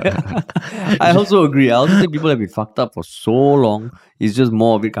 I also agree. I also think people have been fucked up for so long. It's just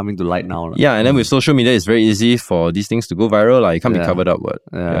more of it coming to light now. Yeah, and then with social media, it's very easy for these things to go viral. It can't be covered up.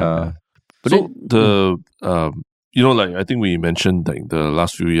 Yeah. But so I think we mentioned like the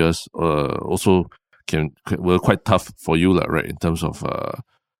last few years also were quite tough for you, right? In terms of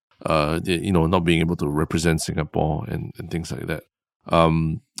not being able to represent Singapore and things like that.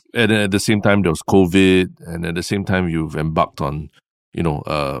 And then at the same time, there was COVID, and at the same time, you've embarked on,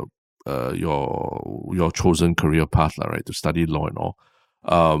 your chosen career path, right, to study law and all.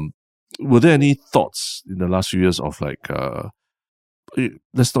 Were there any thoughts in the last few years of like,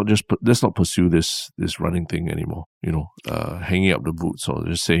 let's not pursue this running thing anymore? Hanging up the boots or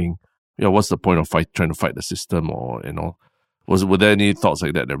just saying, what's the point of trying to fight the system or all? Were there any thoughts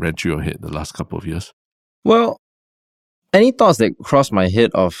like that ran through your head the last couple of years? Well, any thoughts that crossed my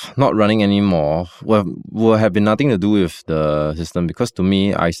head of not running anymore will have been nothing to do with the system, because to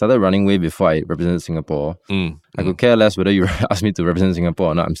me, I started running way before I represented Singapore. I could care less whether you ask me to represent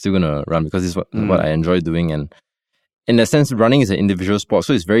Singapore or not. I'm still going to run because it's what I enjoy doing. And in that sense, running is an individual sport.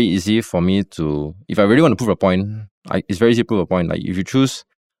 So it's very easy for me to, if I really want to prove a point, it's very easy to prove a point. Like if you choose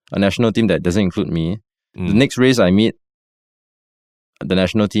a national team that doesn't include me, the next race I meet the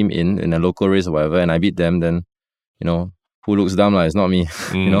national team in a local race or whatever, and I beat them, then, who looks dumb? It's not me,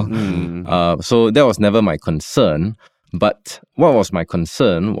 So that was never my concern. But what was my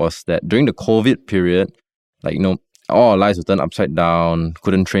concern was that during the COVID period, all our lives were turned upside down,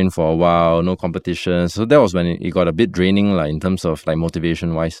 couldn't train for a while, no competition. So that was when it got a bit draining, in terms of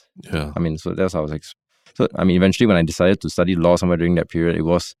motivation-wise. Yeah. So that's how I was eventually when I decided to study law somewhere during that period, it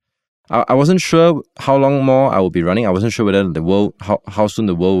was, I wasn't sure how long more I would be running. I wasn't sure whether the world, how soon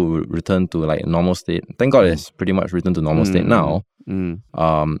the world will return to a normal state. Thank God it's pretty much returned to normal state now.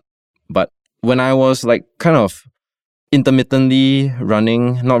 But when I was kind of intermittently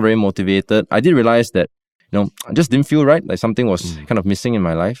running, not very motivated, I did realize that, I just didn't feel right. Something was kind of missing in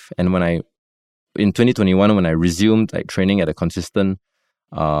my life. And in 2021, when I resumed training at a consistent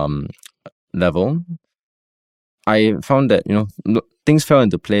level, I found that, things fell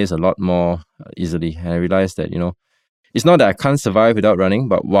into place a lot more easily. And I realized that, it's not that I can't survive without running,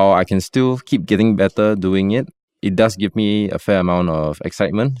 but while I can still keep getting better doing it, it does give me a fair amount of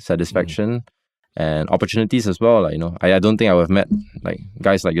excitement, satisfaction, and opportunities as well. I don't think I would have met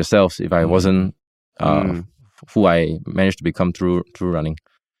guys like yourselves if I wasn't who I managed to become through running.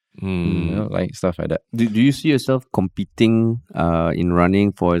 Stuff like that. Do you see yourself competing in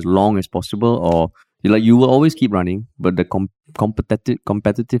running for as long as possible, or you will always keep running, but the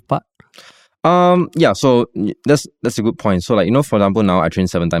competitive part? So that's a good point. So for example, now I train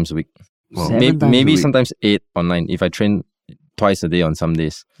 7 times a week. Wow. Maybe sometimes 8 or 9 if I train twice a day on some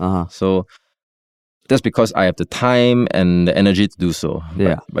days. So that's because I have the time and the energy to do so.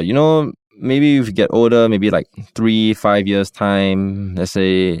 Yeah. But maybe if you get older, maybe 3-5 years time, let's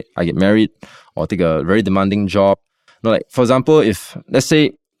say I get married or take a very demanding job. For example, if let's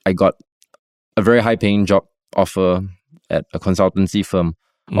say I got a very high paying job offer at a consultancy firm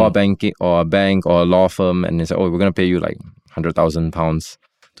or a bank or a law firm, and they say, we're going to pay you £100,000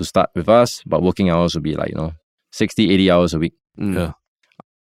 to start with us, but working hours will be 60-80 hours a week. Yeah.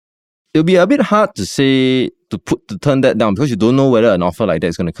 It'll be a bit hard to turn that down because you don't know whether an offer like that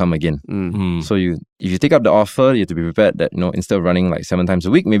is going to come again. So if you take up the offer, you have to be prepared that instead of running 7 times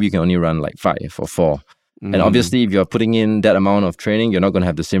a week, maybe you can only run 5 or 4. And obviously, if you're putting in that amount of training, you're not going to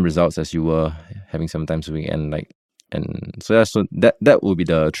have the same results as you were having 7 times a week. And so that will be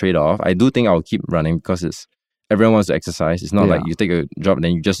the trade-off. I do think I'll keep running because everyone wants to exercise. It's not like you take a job and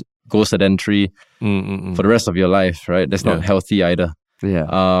then you just go sedentary for the rest of your life, right? That's not healthy either.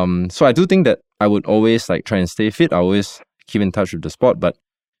 Yeah. So I do think that I would always like try and stay fit. I always keep in touch with the sport. But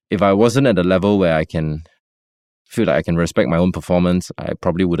if I wasn't at the level where I can feel like I can respect my own performance, I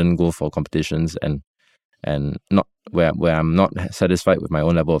probably wouldn't go for competitions and not where I'm not satisfied with my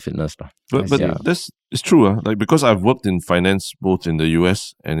own level of fitness. But that's it's true. Like, because I've worked in finance both in the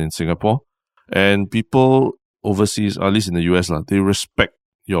US and in Singapore, and people overseas, at least in the US, they respect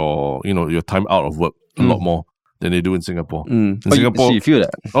your time out of work a lot more than they do in Singapore. In Singapore, so you feel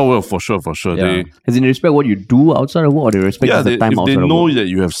that? Oh well, for sure. Yeah. As in, they respect what you do outside of work, or they respect the time outside of work? If they know that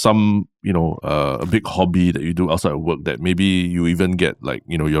you have some, a big hobby that you do outside of work, that maybe you even get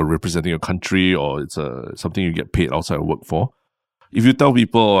you're representing your country, or it's something you get paid outside of work for. If you tell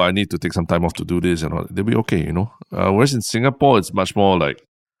people, oh, I need to take some time off to do this, and all, they'll be okay, Whereas in Singapore, it's much more like,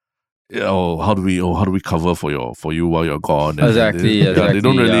 how do we cover for you while you're gone? And Exactly. they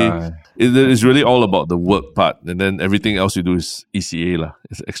don't really. It's really all about the work part, and then everything else you do is ECA lah.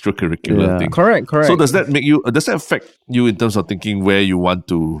 It's extracurricular thing. Correct. So does that affect you in terms of thinking where you want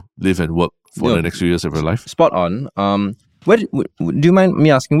to live and work for the next few years of your life? Spot on. Where do you mind me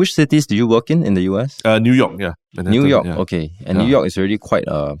asking, which cities do you work in the US? New York, yeah. Manhattan, New York, yeah. okay. And New York is already quite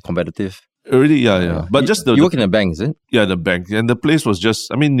competitive. Already, yeah. But you work in a bank, is it? Yeah, the bank. And the place was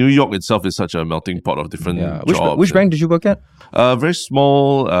just, New York itself is such a melting pot of different jobs. Which bank did you work at? A very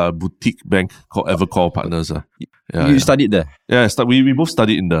small boutique bank called Evercore Partners. You studied there? Yeah, we both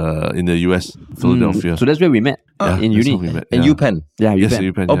studied in the US, Philadelphia. So that's where we met in uni. We met, in UPenn? Yeah, UPenn. Yes,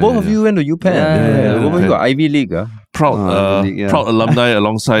 UPenn. Oh, both of you went to UPenn? Yeah. Both of you got Ivy League? Proud alumni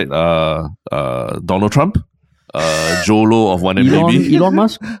alongside Donald Trump. Jolo of 1MDB. Elon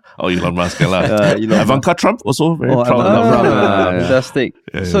Musk? Oh, Elon Musk. Ivanka Trump also. Very proud alumni. Fantastic.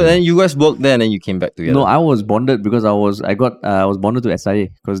 So then you guys worked there and then you came back together? No, I was bonded because I was bonded to SIA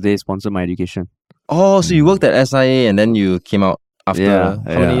because they sponsored my education. Oh, so you worked at SIA and then you came out after how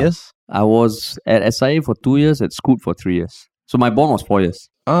many years? I was at SIA for 2 years, at Scoot for 3 years. So my bond was 4 years.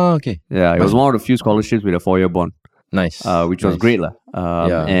 Oh, okay. Yeah, it was one of the few scholarships with a 4-year bond. Nice. Which was great.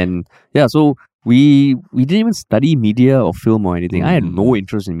 And so we didn't even study media or film or anything. I had no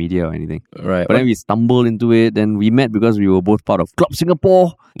interest in media or anything. Right. But then we stumbled into it. Then we met because we were both part of Club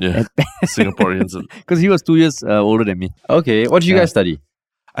Singapore. Yeah, Singaporeans. Because he was 2 years older than me. Okay. What did you guys study?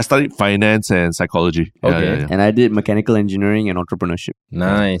 I studied finance and psychology. Okay. Yeah. And I did mechanical engineering and entrepreneurship.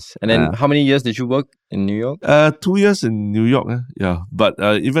 Nice. And then how many years did you work in New York? 2 years in New York. Yeah. But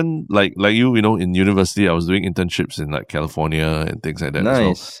even like you, in university, I was doing internships in like California and things like that.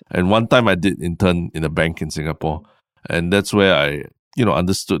 Nice. And one time I did intern in a bank in Singapore. And that's where I,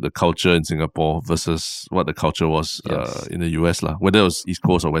 understood the culture in Singapore versus what the culture was in the US, whether it was East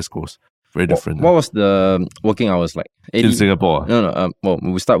Coast or West Coast. Very different. What was the working hours like? 80? In Singapore? No. Well,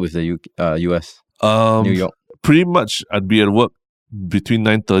 we start with the US. New York. Pretty much, I'd be at work between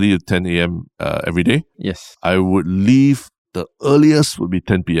 9:30 to 10 a.m. Every day. Yes. I would leave. The earliest would be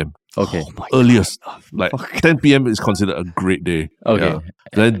 10 p.m. Okay. Earliest. Like 10 p.m. is considered a great day. Okay. Yeah.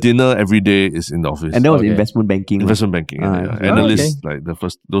 Then dinner every day is in the office. And that was investment banking. Investment banking. Analyst, like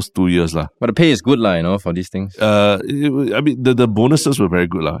those 2 years. But the pay is good, for these things. The bonuses were very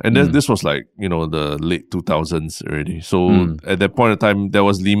good. And this was like, the late 2000s already. So at that point in time, there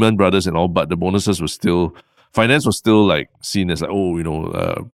was Lehman Brothers and all, but the bonuses were still, finance was still like seen as like,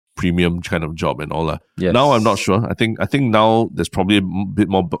 premium kind of job and all that. Yes. Now I'm not sure. I think now there's probably a bit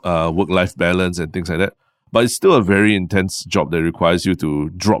more work-life balance and things like that. But it's still a very intense job that requires you to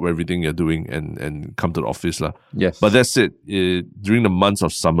drop everything you're doing and come to the office. Yes. But that's it. During the months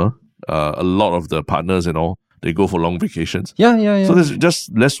of summer, a lot of the partners and all, they go for long vacations. Yeah. So there's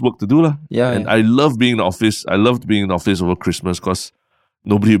just less work to do. And I love being in the office. I loved being in the office over Christmas because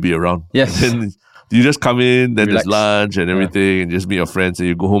nobody will be around. Yes. And you just come in, then Relax. there's lunch and everything, and just meet your friends, and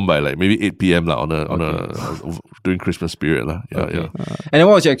you go home by like maybe 8 p.m. During Christmas period. Yeah. And then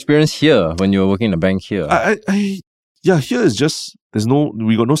what was your experience here when you were working in the bank here? Here is just,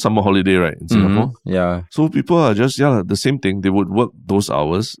 we got no summer holiday, right, in Singapore. Yeah. So people are just, the same thing. They would work those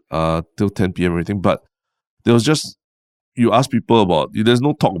hours till 10 p.m. and everything, but there was just, you ask people about, there's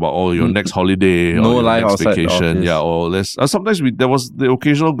no talk about, your next holiday no or your life next outside vacation. the office. Or let's, sometimes there was the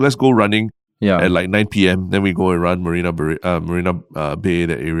occasional, let's go running. Yeah. At like 9 p.m. Then we go and run Marina Bay,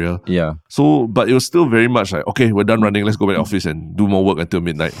 that area. Yeah. So, but it was still very much like, okay, we're done running. Let's go back to office and do more work until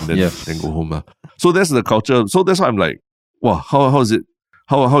midnight and then go home. So that's the culture. So that's why I'm like, wow, how is it?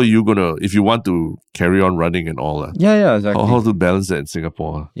 How are you gonna, if you want to carry on running and all that? Yeah, exactly. How to balance that in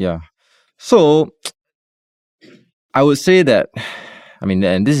Singapore? Yeah. So, I would say that,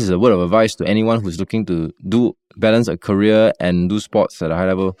 and this is a word of advice to anyone who's looking to balance a career and do sports at a high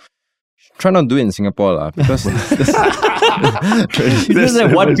level. try not to do it in Singapore lah, because It's just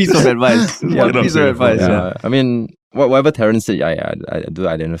like one piece of advice. One piece of advice. yeah. I mean, whatever Terence said, I do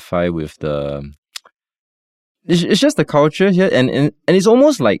identify with the. It's just the culture here, and it's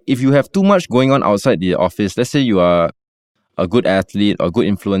almost like if you have too much going on outside the office. Let's say you are a good athlete or good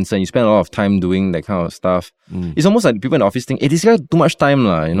influencer, and you spend a lot of time doing that kind of stuff. It's almost like people in the office think, hey, this guy has too much time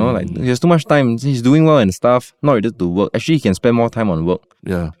lah. You know, like he has too much time. He's doing well and stuff. Not ready to work. Actually, he can spend more time on work.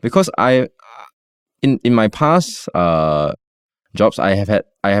 Yeah. Because in my past jobs, I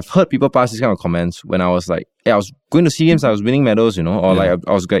have heard people pass these kind of comments when I was like, I was going to see games, I was winning medals, you know, or like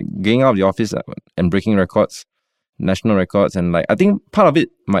I was getting out of the office and breaking records, national records, and like I think part of it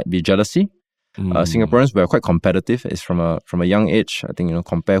might be jealousy. Singaporeans were quite competitive. It's from a young age. I think, you know,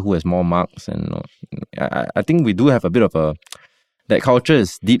 compare who has more marks, and you know, I think we do have a bit of that culture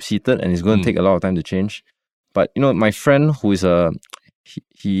is deep seated and it's going to take a lot of time to change. But you know, my friend who is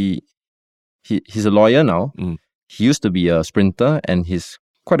he's a lawyer now. He used to be a sprinter, and he's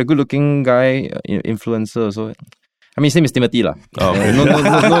quite a good-looking guy, influencer. So, I mean, his name is Timothy lah. Oh, okay.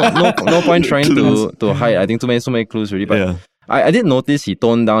 No point trying to hide. I think so many clues already. But I did notice he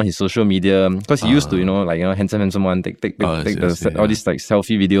toned down his social media because he used to, you know, like, you know, handsome one, take all these like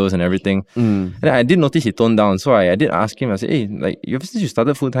selfie videos and everything. And I did notice he toned down. So I did ask him. I said, hey, like, since you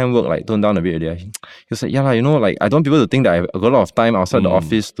started full-time work, like, tone down a bit earlier. He was like, yeah lah, you know, like, I don't want people to think that I've got a lot of time outside the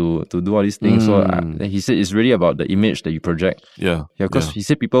office to do all these things. So he said it's really about the image that you project. Yeah, because he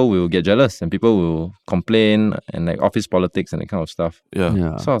said people will get jealous and people will complain and like office politics and that kind of stuff.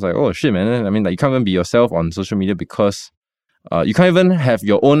 Yeah. So I was like, oh shit, man. I mean, like, you can't even be yourself on social media because you can't even have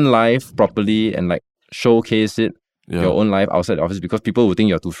your own life properly and like showcase it, your own life outside the office, because people will think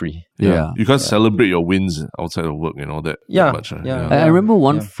you're too free. You can't celebrate your wins outside of work and all that. Much, I remember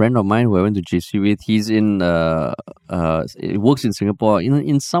one friend of mine who I went to JC with. He's he works in Singapore,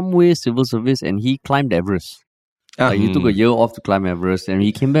 in some way civil service, and he climbed Everest. He took a year off to climb Everest, and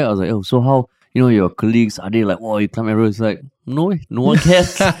he came back. I was like, oh, so how, you know, your colleagues, are they like, oh, you climb Everest? He's like, no one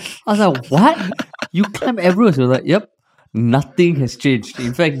cares. I was like, what? You climb Everest? He was like, yep. Nothing has changed.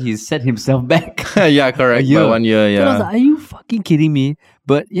 In fact, he set himself back. Yeah, correct. By 1 year, So I was like, are you fucking kidding me?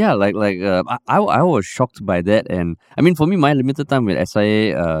 But yeah, I was shocked by that. And I mean, for me, my limited time with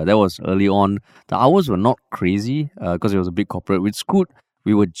SIA, that was early on. The hours were not crazy because it was a big corporate. With Scoot,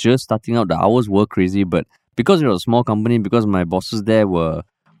 we were just starting out. The hours were crazy, but because it was a small company, because my bosses there were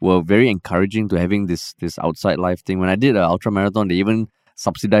very encouraging to having this outside life thing. When I did an ultra marathon, they even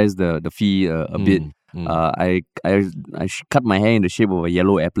subsidized the fee a bit. I cut my hair in the shape of a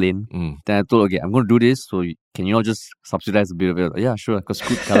yellow airplane. Then I told, okay, I'm going to do this, so can you all just subsidize a bit of it? Yeah, sure, because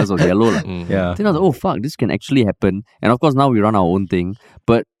Scoot colors was yellow. Then I was like, oh fuck, this can actually happen. And of course, now we run our own thing.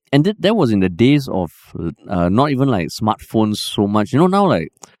 And that was in the days of not even like smartphones so much. You know, now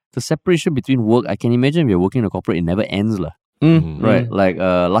like the separation between work, I can imagine if you're working in a corporate, it never ends lah. Right? Like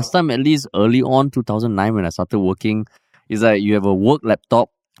last time, at least early on 2009 when I started working, is like you have a work laptop,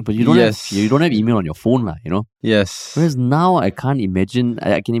 but you don't have email on your phone lah, you know? Yes. Whereas now I can't imagine,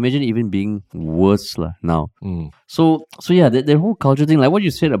 I can imagine even being worse lah now. So yeah, that whole culture thing, like what you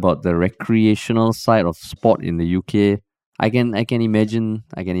said about the recreational side of sport in the UK, I can imagine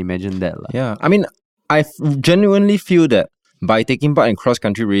that lah. Yeah. I mean, I genuinely feel that by taking part in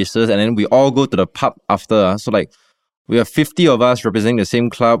cross-country races and then we all go to the pub after, so like we have 50 of us representing the same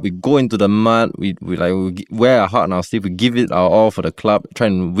club. We go into the mud. We wear our heart on our sleeve. We give it our all for the club. Try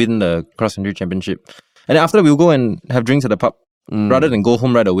and win the cross-country championship. And then after, we'll go and have drinks at the pub. Rather than go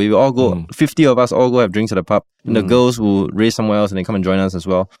home right away, we all go, 50 of us all go have drinks at the pub. And the girls will race somewhere else and they come and join us as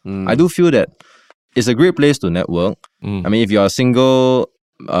well. I do feel that it's a great place to network. I mean, if you're single,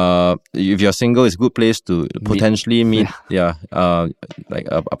 it's a good place to potentially meet like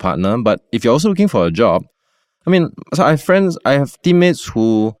a partner. But if you're also looking for a job, I mean, so I have teammates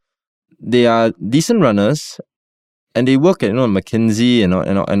who, they are decent runners and they work at, you know, McKinsey and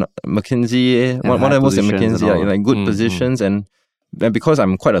McKinsey, one of the most at McKinsey, like good positions. And because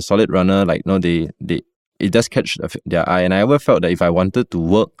I'm quite a solid runner, like, you know, it does catch their eye. And I ever felt that if I wanted to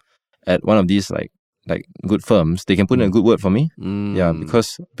work at one of these like good firms, they can put in a good word for me. Yeah,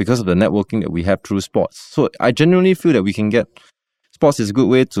 because of the networking that we have through sports. So I genuinely feel that sports is a good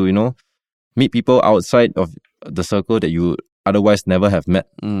way to, you know, meet people outside of the circle that you otherwise never have met,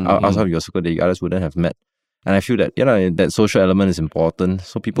 outside of your circle that you others wouldn't have met. And I feel that, you know, that social element is important.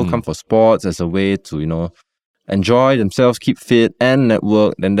 So people come for sports as a way to, you know, enjoy themselves, keep fit and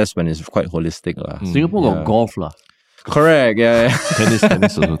network. Then that's when it's quite holistic lah. Singapore got golf lah. Correct, yeah.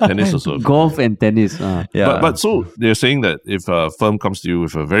 Tennis also. Golf and tennis. Yeah. But so they're saying that if a firm comes to you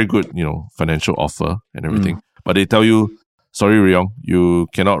with a very good, you know, financial offer and everything, but they tell you, sorry, Yong, you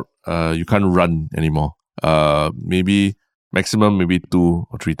cannot you can't run anymore. Maybe maximum, maybe 2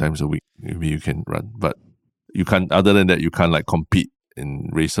 or 3 times a week. Maybe you can run, but you can't. Other than that, you can't like compete in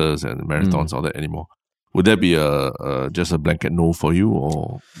races and marathons all that anymore. Would that be just a blanket no for you,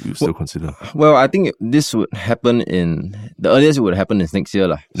 or you still consider? Well, I think this would happen the earliest it would happen is next year.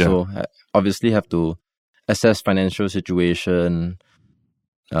 Yeah. So obviously have to assess financial situation,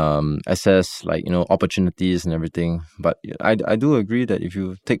 assess opportunities and everything. But I do agree that if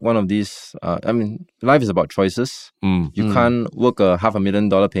you take one of these, life is about choices. You can't work a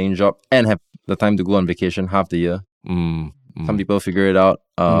 $500,000 paying job and have the time to go on vacation half the year. Some people figure it out,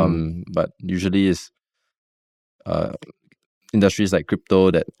 but usually it's industries like crypto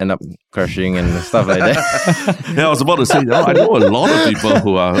that end up crashing and stuff like that. Yeah, I was about to say, I know a lot of people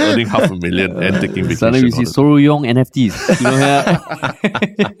who are earning $500,000 and taking vacation. Suddenly you see Yong NFTs.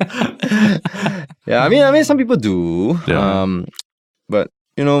 Yeah, I mean, some people do. Yeah. But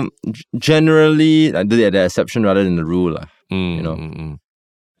generally, the exception rather than the rule,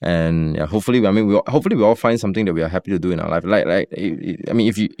 And hopefully, we all find something that we are happy to do in our life.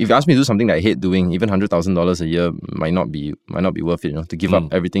 If you ask me to do something that I hate doing, even $100,000 a year might not be worth it. To give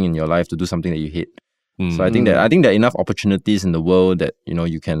up everything in your life to do something that you hate. So I think there are enough opportunities in the world that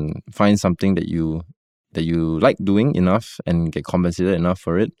you can find something that you like doing enough and get compensated enough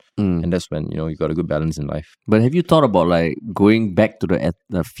for it, and that's when you got a good balance in life. But have you thought about like going back to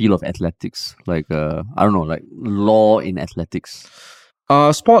the field of athletics, like I don't know, like law in athletics?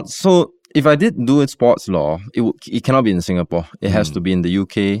 Sports. So if I did do sports law, it cannot be in Singapore. It has to be in the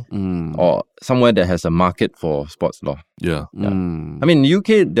UK or somewhere that has a market for sports law. Yeah. I mean, in the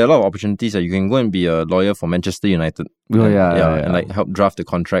UK, there are a lot of opportunities that you can go and be a lawyer for Manchester United. And like help draft the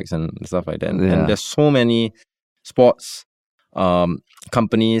contracts and stuff like that. And there's so many sports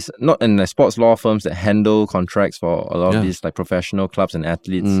companies, sports law firms that handle contracts for a lot of these like professional clubs and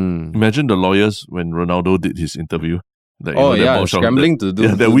athletes. Imagine the lawyers when Ronaldo did his interview. Scrambling to do.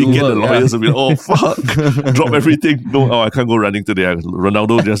 That weekend, the lawyers will be, fuck, drop everything. No, I can't go running today.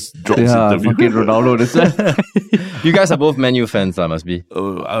 Ronaldo just dropped his interview. Fucking Ronaldo. You guys are both Man U fans, must be.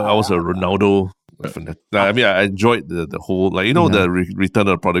 I was a Ronaldo fan. I mean, I enjoyed the whole, the Return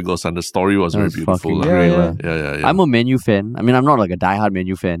of the Prodigal Son. The story was very beautiful. Yeah. I'm a Man U fan. I mean, I'm not like a diehard Man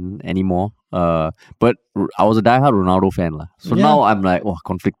U fan anymore. But I was a diehard Ronaldo fan. So now I'm like,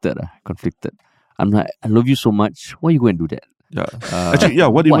 conflicted. I'm like, I love you so much. Why you go and do that? Yeah. Actually,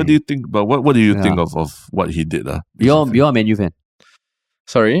 what do you think about what do you think of what he did? You're a Man U fan.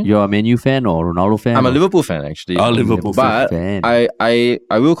 Sorry? You're a Man U fan or Ronaldo fan? I'm a Liverpool fan, actually. Liverpool fan. But I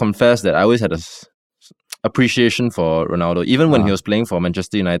will confess that I always had a appreciation for Ronaldo. Even when he was playing for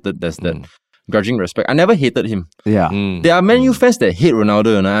Manchester United, there's that grudging respect. I never hated him. Yeah. There are Man U fans that hate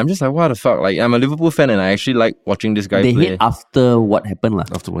Ronaldo, and I'm just like, what the fuck? Like, I'm a Liverpool fan and I actually like watching this guy play. They hate after what happened.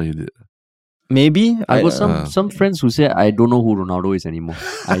 After what he did. Maybe. I got some friends who say, I don't know who Ronaldo is anymore.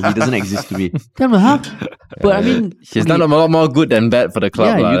 He doesn't exist to me. Tell me, But I mean... He's done a lot more good than bad for the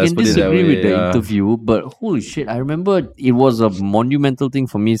club. Yeah, you can disagree with the interview, but holy shit, I remember it was a monumental thing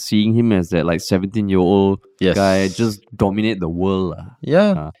for me seeing him as that like 17-year-old guy just dominate the world.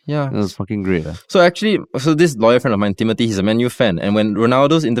 Yeah. It was fucking great. So this lawyer friend of mine, Timothy, he's a Man U fan, and when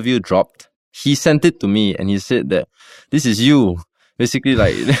Ronaldo's interview dropped, he sent it to me and he said that this is you. Basically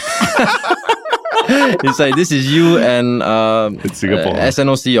like... It's like, this is you and Singapore.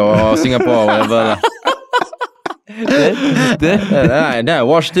 SNOC or Singapore or whatever. Then I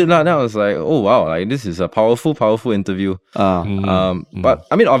watched it. Then I was like, oh wow, like this is a powerful interview. But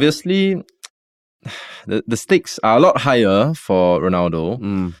I mean, obviously, the stakes are a lot higher for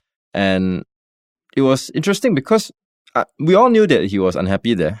Ronaldo. And it was interesting because we all knew that he was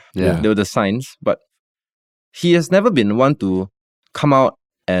unhappy there. Yeah. There were the signs, but he has never been one to come out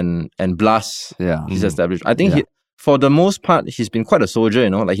and blast his establishment. I think for the most part, he's been quite a soldier,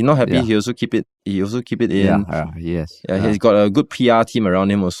 like he's not happy, he also keep it in. He's got a good PR team around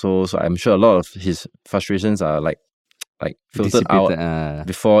him also, so I'm sure a lot of his frustrations are like filtered out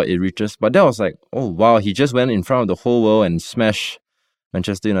before it reaches. But that was like, oh wow, he just went in front of the whole world and smashed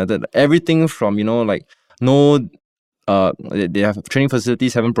Manchester United. Everything from, they have training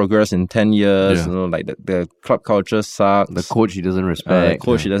facilities haven't progressed in 10 years. Like the club culture sucks. The coach he doesn't respect.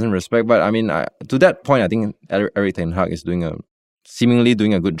 He doesn't respect. But I mean, to that point, I think Erik ten Hag is seemingly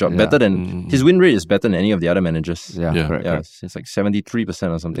doing a good job. Better than his win rate is better than any of the other managers. Correct. It's like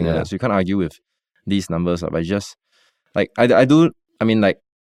 73% or something like that. So you can't argue with these numbers. But just like I do. I mean, like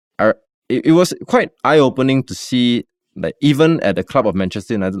it was quite eye opening to see. Like even at the club of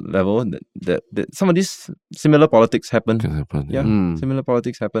Manchester United level, that some of these similar politics happen. Can happen. Similar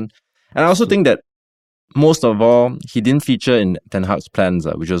politics happen. And I also think that most of all, he didn't feature in Ten Hag's plans,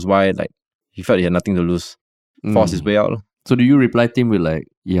 which was why like he felt he had nothing to lose. Forced his way out. So do you reply to him with like,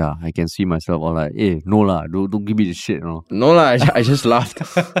 yeah, I can see myself, or like, hey, no lah, don't give me the shit, no? No lah, I just laughed.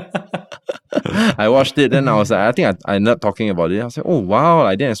 I watched it, then I was like, I think I ended up talking about it. I was like, oh wow,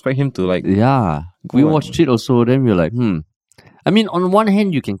 I didn't expect him to like. Yeah, we watched it also. Then we were like, I mean, on one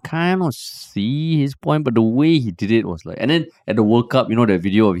hand, you can kind of see his point, but the way he did it was like, and then at the World Cup, you know, that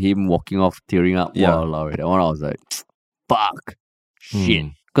video of him walking off, tearing up. Yeah. Wow, that one I was like, fuck, shit.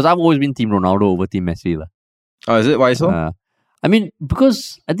 Because I've always been Team Ronaldo over Team Messi, lah. Oh, is it? Why so? I mean,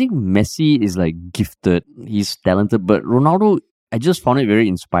 because I think Messi is like gifted, he's talented, but Ronaldo, I just found it very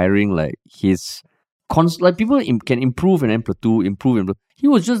inspiring. Like his like people can improve and then improve. He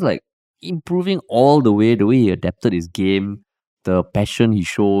was just like improving all the way he adapted his game, the passion he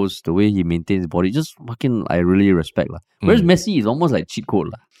shows, the way he maintains his body. Just fucking, I really respect lah. Whereas Messi is almost like cheat code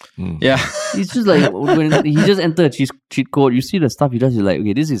lah. Yeah, he's just like when he just entered a cheat code. You see the stuff he does, you're like,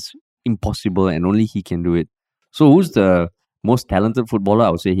 okay, this is impossible, and only he can do it. So who's the most talented footballer?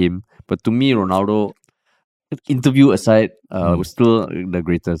 I would say him. But to me, Ronaldo, interview aside, was still the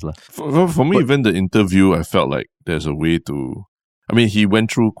greatest lah. For me, even the interview, I felt like there's a way to. I mean, he went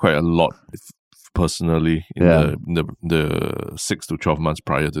through quite a lot personally in the 6 to 12 months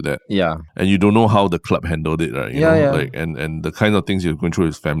prior to that. Yeah, and you don't know how the club handled it, right? You know, yeah. Like and the kind of things he's going through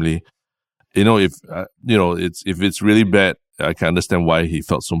with his family. You know, if if it's really bad, I can understand why he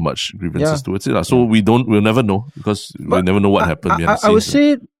felt so much grievances towards it. So we'll never know because we'll never know what happened behind the scenes. I would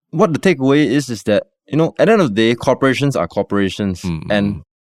say what the takeaway is that, you know, at the end of the day, corporations are corporations, and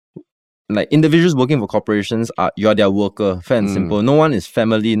like individuals working for corporations you are their worker, fair and simple. No one is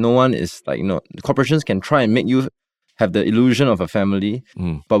family. No one is like, you know, corporations can try and make you have the illusion of a family,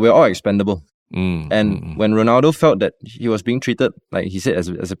 but we're all expendable. And when Ronaldo felt that he was being treated, like he said,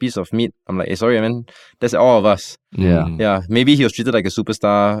 as a piece of meat, I'm like, hey, sorry, man, that's all of us. Yeah. Maybe he was treated like a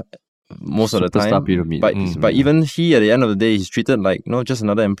superstar most of the time, but even he, at the end of the day, he's treated like, you know, just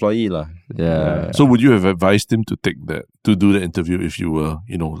another employee, lah. Yeah. So would you have advised him to do the interview if you were,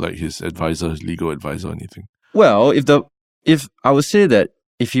 you know, like his advisor, his legal advisor, or anything? Well, if I would say that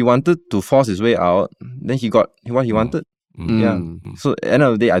if he wanted to force his way out, then he got what he wanted. Yeah. So at the end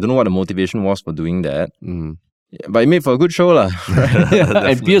of the day, I don't know what the motivation was for doing that. Yeah, but it made for a good show, lah.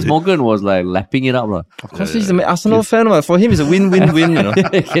 And Piers Morgan was like lapping it up, lah. Of course, he's an Arsenal fan, lah. For him, it's a win-win-win, you know.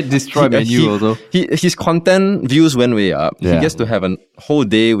 He can destroy Man U also. His content views went way up. Yeah. He gets to have a whole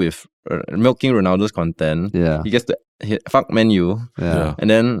day with milking Ronaldo's content. Yeah. He gets to fuck Man U. Yeah. And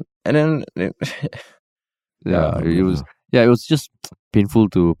then it was just painful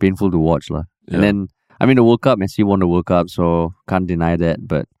to watch, lah. Yeah. And then, I mean, the World Cup, Messi won the World Cup, so can't deny that.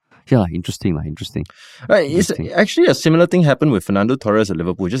 But yeah, interesting. Right, it's actually a similar thing happened with Fernando Torres at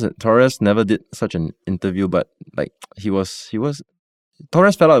Liverpool. Just that Torres never did such an interview, but like Torres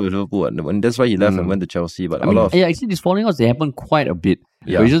fell out with Liverpool, and that's why he left and went to Chelsea. But actually, these falling outs, they happen quite a bit.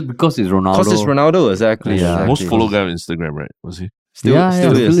 Yeah, but it's just because it's Ronaldo. Because it's Ronaldo, exactly. Yeah. Most followed guy on Instagram, right? Was he? Still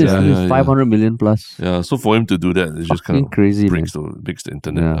is. 500 million plus. Yeah, so for him to do that, it's just kind of crazy, breaks the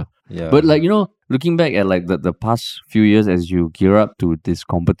internet. Yeah. But like, you know, looking back at like the past few years as you gear up to this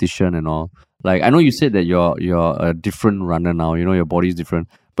competition and all, like I know you said that you're a different runner now, you know, your body's different.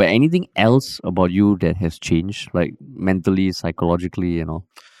 But anything else about you that has changed, like mentally, psychologically, and all?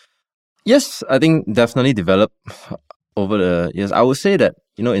 Yes, I think definitely developed over the years. I would say that,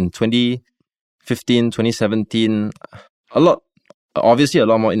 you know, in 2015, 2017, obviously a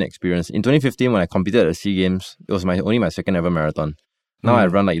lot more inexperience. In 2015, when I competed at the SEA Games, it was only my second ever marathon. Now I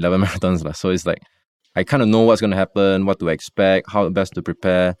run like 11 marathons, so it's like I kind of know what's going to happen, what to expect, how best to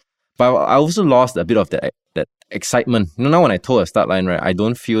prepare. But I also lost a bit of that excitement. You know, now when I toe a start line, right, I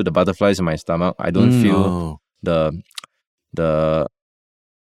don't feel the butterflies in my stomach. I don't feel the.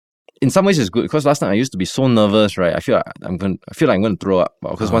 In some ways, it's good because last time I used to be so nervous, right? I feel like I'm going to throw up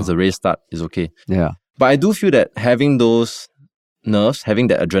because once the race starts, it's okay. Yeah. But I do feel that having those nerves, having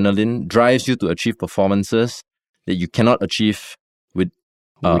that adrenaline, drives you to achieve performances that you cannot achieve with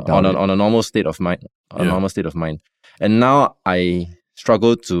on a normal state of mind. Normal state of mind. And now I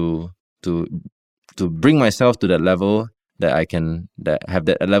struggle to bring myself to that level that I can have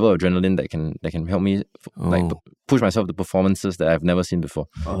that level of adrenaline that can help me push myself to performances that I've never seen before.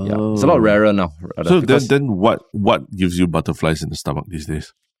 Yeah, it's a lot rarer now. So then what gives you butterflies in the stomach these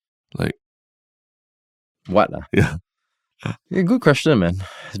days? Like what? Yeah. Yeah, good question, man.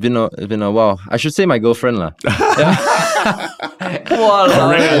 It's been a while. I should say my girlfriend, lah. Wow,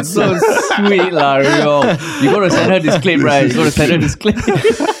 that's so sweet, lah. You gotta send her this clip, right? You gotta send her this clip.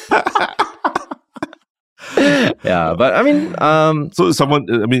 Yeah, but I mean, So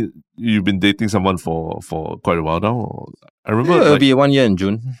you've been dating someone for quite a while now. Or? I remember it'll be 1 year in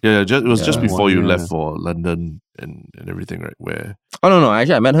June. Yeah, it was just before you 1 year. left for London and everything, right? Where? Oh no,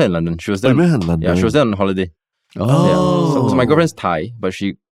 actually I met her in London. She was there. You met her in London. Yeah, she was there on holiday. Oh. Yeah. So my girlfriend's Thai, but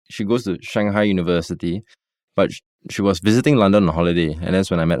she goes to Shanghai University, but she was visiting London on holiday, and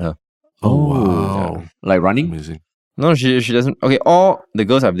that's when I met her. Oh wow! Yeah. Like running? Amazing. No, she doesn't. Okay, all the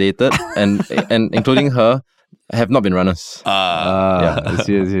girls I've dated and including her have not been runners. I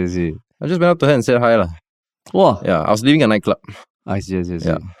see. I just went up to her and said hi lah. Wow. Yeah, I was leaving a nightclub. I see.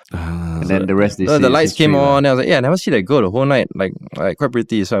 Yeah. And then the rest The lights came on, and I was like, yeah, I never see that girl the whole night. Like quite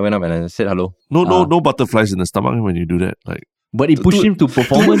pretty. So I went up and I said hello. No butterflies in the stomach when you do that. Like, but it pushed him to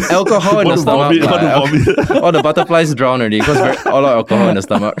performance. Alcohol in the stomach. All the butterflies drown already because all the alcohol in the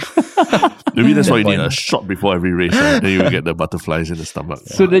stomach. Maybe that's why you need a shot before every race. Then you will get the butterflies in the stomach.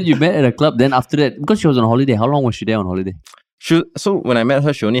 So then you met at a club. Then after that, because she was on holiday, how long was she there on holiday? So when I met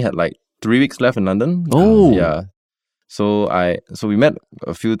her, she only had like 3 weeks left in London. Oh. Yeah. So we met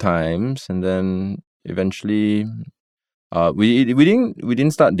a few times, and then eventually, we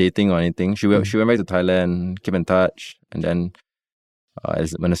didn't start dating or anything. She went back to Thailand, kept in touch, and then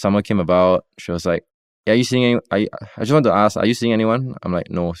when the summer came about, she was like, "Yeah, are you seeing any? I just want to ask, are you seeing anyone?" I'm like,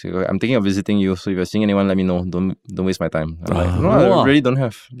 "No." She goes, "I'm thinking of visiting you. So if you're seeing anyone, let me know. Don't waste my time." I'm like, "No, I really don't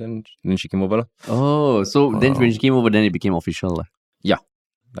have." Then she came over. Oh, so then when she came over, then it became official. Yeah,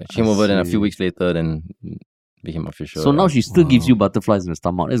 like she came over. Then a few weeks later, then became official. So now she still gives you butterflies in the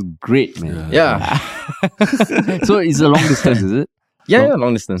stomach. That's great, man. Yeah. So it's a long distance, is it? Yeah,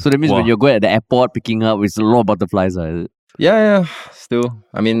 long distance. So that means when you're going at the airport picking up, it's a lot of butterflies, is it? Yeah. Still,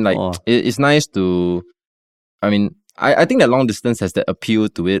 I mean, like it's nice to. I mean, I think that long distance has that appeal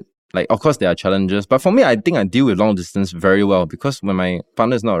to it. Like, of course, there are challenges, but for me, I think I deal with long distance very well because when my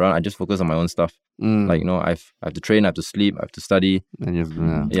partner is not around, I just focus on my own stuff. Like, I have to train, I have to sleep, I have to study.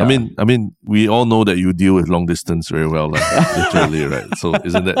 And I mean, we all know that you deal with long distance very well, literally, right? So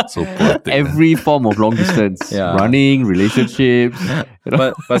isn't that so poetic? Every form of long distance, running, relationships.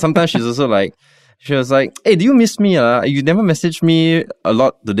 But sometimes she's also like. She was like, "Hey, do you miss me? You never messaged me a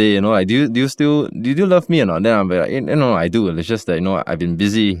lot today, Like, do you love me or not?" Then I'm like, "No, I do. It's just that, I've been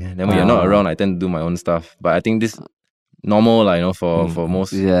busy. Then when you're not around, I tend to do my own stuff. But I think this normal, for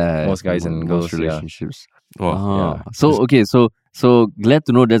most guys and girls, relationships. Yeah. Wow. Yeah. So glad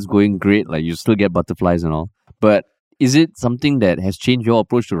to know that's going great. Like you still get butterflies and all. But is it something that has changed your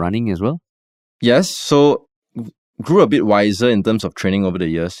approach to running as well? Yes. So grew a bit wiser in terms of training over the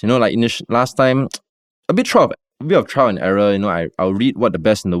years. Like last time, a bit of trial and error. I'll read what the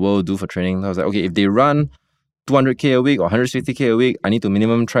best in the world do for training. I was like, okay, if they run 200k a week or 160k a week, I need to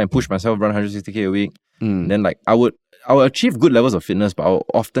minimum try and push myself run 160k a week. Then like I would achieve good levels of fitness, but I'll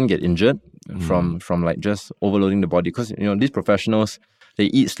often get injured from like just overloading the body because these professionals, they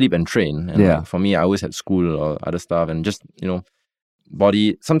eat, sleep, and train. And like, for me, I always had school or other stuff, and just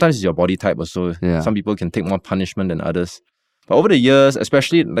body, sometimes it's your body type also. Some people can take more punishment than others. But over the years,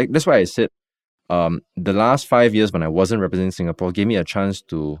 especially, like that's why I said the last 5 years when I wasn't representing Singapore gave me a chance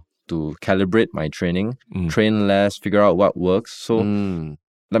to calibrate my training, train less, figure out what works. So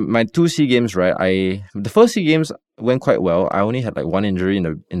like my 2 SEA Games, right? The first SEA Games went quite well. I only had like 1 injury in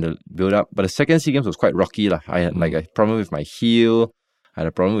the build up, but the second SEA Games was quite rocky lah. I had like a problem with my heel, I had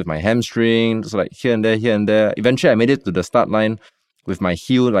a problem with my hamstring, so like here and there. Eventually I made it to the start line with my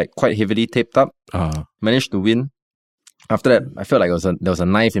heel like quite heavily taped up. Managed to win. After that, I felt like there was a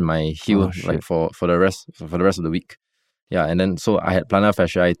knife in my heel like for the rest of the week. Yeah, and then so I had plantar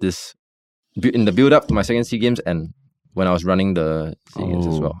fasciitis in the build up to my second SEA Games and when I was running the SEA Games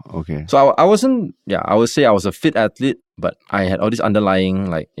as well. Okay. So I wasn't. Yeah, I would say I was a fit athlete, but I had all these underlying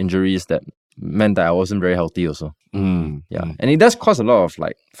like injuries that meant that I wasn't very healthy also. Yeah, and it does cause a lot of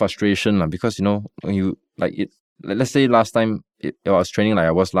like frustration because when you like it. Let's say last time I was training like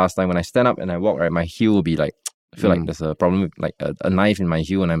I was last time. When I stand up and I walk, right, my heel will be like, I feel like there's a problem with like a knife in my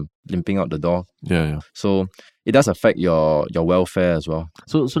heel when I'm limping out the door. Yeah. So it does affect your welfare as well.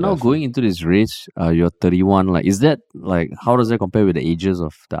 So now going into this race, you're 31. Like, is that like how does that compare with the ages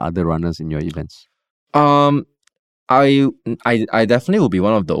of the other runners in your events? I definitely will be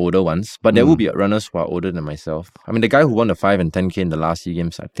one of the older ones, but there will be runners who are older than myself. I mean, the guy who won the 5 and 10k in the last SEA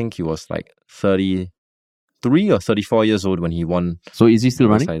Games, I think he was like 33 or 34 years old when he won. So is he still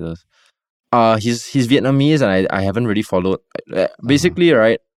running? He's Vietnamese and I haven't really followed. Basically,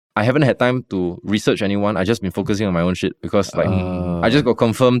 right, I haven't had time to research anyone. I just been focusing on my own shit because like I just got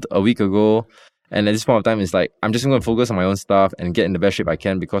confirmed a week ago. And at this point of time, it's like I'm just going to focus on my own stuff and get in the best shape I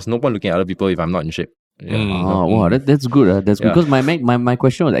can because no point looking at other people if I'm not in shape. Wow, that's good. That's good. Because my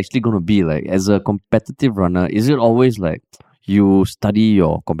question was actually going to be like, as a competitive runner, is it always like you study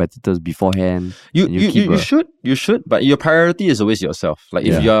your competitors beforehand? You should, but your priority is always yourself. Like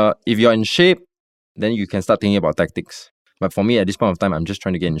if you're in shape, then you can start thinking about tactics. But for me, at this point of time, I'm just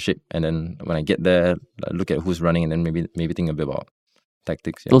trying to get in shape, and then when I get there, look at who's running, and then maybe think a bit about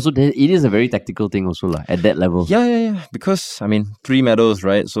tactics. Yeah. Also, it is a very tactical thing also at that level. Yeah. Because 3 medals,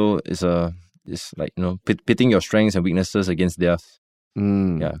 right? So it's like pitting your strengths and weaknesses against theirs.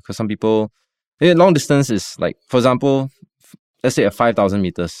 Yeah, because some people, long distance is like, for example, let's say at 5,000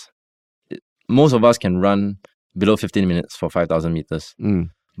 meters, most of us can run below 15 minutes for 5,000 meters.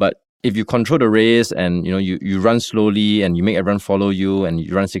 But if you control the race and you run slowly and you make everyone follow you and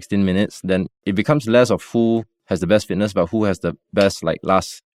you run 16 minutes, then it becomes less of who has the best fitness, but who has the best like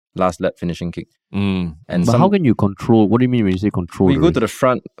last lap finishing kick. But how can you control? What do you mean when you say control? You go to the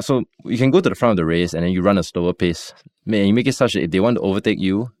front, so you can go to the front of the race and then you run a slower pace. You make it such that if they want to overtake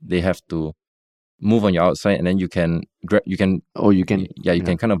you, they have to move on your outside, and then you can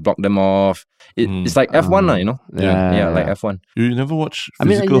kind of block them off. It's like F1 like F1. You never watch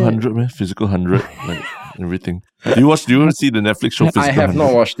Physical 100, man? Physical 100, like everything. Do you see the Netflix show Physical 100? I have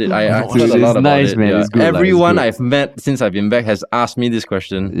not watched it. I heard a lot about nice, it. Man. Yeah. It's good, everyone I've met since I've been back has asked me this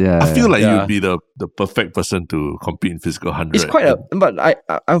question. I feel like you'd be the perfect person to compete in Physical 100. It's quite but I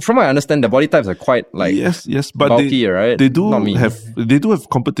from what I understand, the body types are quite like yes, but bulky, right? They do have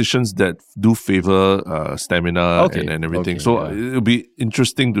competitions that do favor stamina and everything. It'll be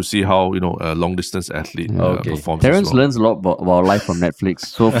interesting to see how a long distance athlete performs. Terence learns a lot about life from Netflix.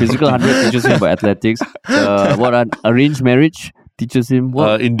 So Physical 100 teaches him about athletics. Arranged marriage teaches him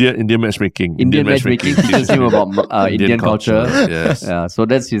what? Indian matchmaking. Indian matchmaking teaches him about Indian culture. Yes. So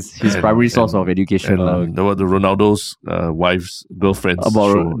that's his primary source of education. The Ronaldo's wife's girlfriends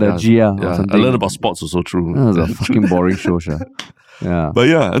about show. the Gia or something. I learned about sports also true. That was a fucking boring show, Yeah.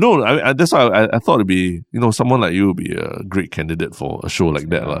 But that's why I thought it'd be, someone like you would be a great candidate for a show like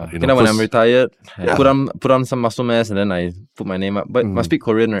that. When I'm retired, I put on some muscle mass and then I put my name up. But must speak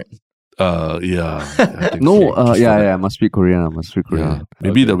Korean, right? I think must speak Korean. Yeah.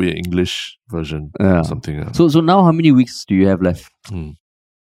 Maybe there'll be an English version or something. So now how many weeks do you have left?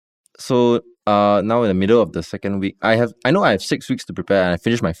 So now in the middle of the second week, I know I have 6 weeks to prepare, and I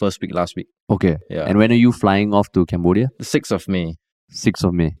finished my first week last week. Okay. Yeah. And when are you flying off to Cambodia? The 6th of May. 6th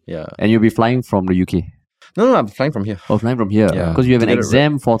of May. Yeah. And you'll be flying from the UK? No, I'm flying from here. Oh, flying from here. Yeah. Because you have an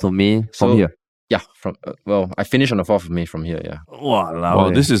exam 4th of May from here. Yeah, I finish on the 4th of May from here, yeah. Wow,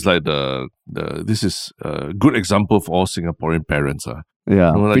 this is like this is a good example for all Singaporean parents.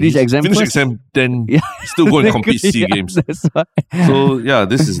 Yeah, finish exam, then still go and compete SEA Games. So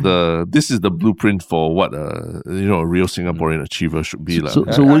this is the blueprint for what a real Singaporean achiever should be like.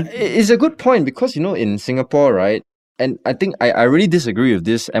 It's a good point because in Singapore, right? And I think I really disagree with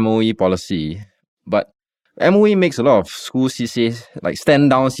this MOE policy, but MOE makes a lot of school CCAs, like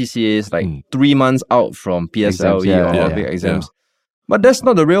stand-down CCAs, like 3 months out from PSLE or big exams. But that's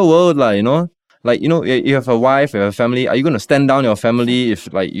not the real world, Like, you have a wife, you have a family. Are you going to stand down your family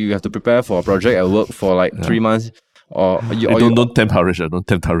if, like, you have to prepare for a project at work for, like, 3 months? Don't tempt Harish. Don't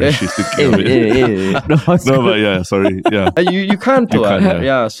tempt Harish. She's thinking of it. No, but sorry. Yeah. You can't.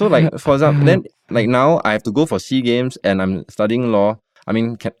 So, like, for example, then, like, now I have to go for SEA Games and I'm studying law. I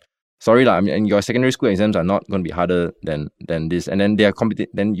mean, and your secondary school exams are not going to be harder than this. And then they are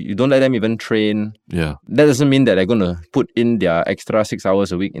then you don't let them even train. Yeah. That doesn't mean that they're going to put in their extra 6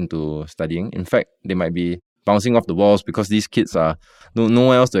 hours a week into studying. In fact, they might be bouncing off the walls because these kids are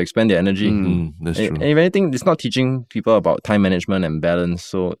nowhere else to expend their energy. That's true. And if anything, it's not teaching people about time management and balance.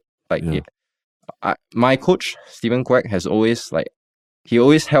 So, like, my coach, Stephen Quack, has always, like, he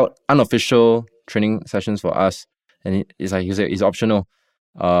always held unofficial training sessions for us. And it's optional.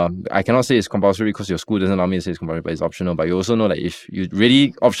 I cannot say it's compulsory because your school doesn't allow me to say it's compulsory, but it's optional. But you also know that if you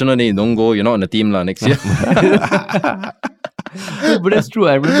really optional, then you don't go, you're not on the team next year. But that's true.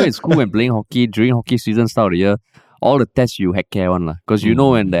 I remember in school when playing hockey, during hockey season start of the year, all the tests you heck care one. Because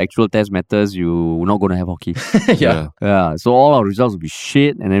when the actual test matters, you're not going to have hockey. Yeah. So all our results will be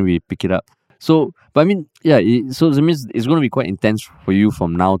shit and then we pick it up. So, but I mean, so it means it's going to be quite intense for you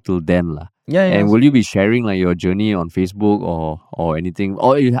from now till then. Yeah. And will you be sharing like your journey on Facebook or anything?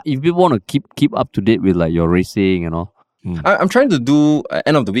 Or if people want to keep up to date with like your racing and all? I'm trying to do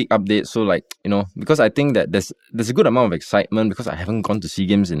end of the week updates. So like, because I think that there's a good amount of excitement because I haven't gone to SEA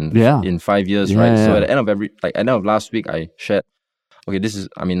Games in 5 years, right? So at the end of at the end of last week, I shared, okay, this is,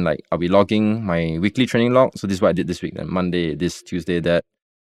 I'll be logging my weekly training log. So this is what I did this week. Then Monday, this, Tuesday, that.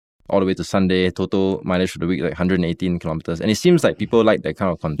 all the way to Sunday. Total mileage for the week, like 118 kilometers. And it seems like people like that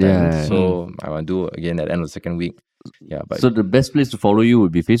kind of content. Yeah. So I want to do again at the end of the second week. Yeah, but so the best place to follow you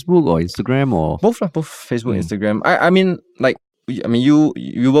would be Facebook or Instagram or both Facebook, Instagram. I mean,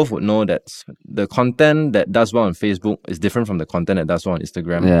 you both would know that the content that does well on Facebook is different from the content that does well on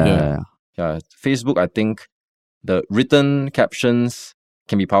Instagram. Yeah. Facebook, I think the written captions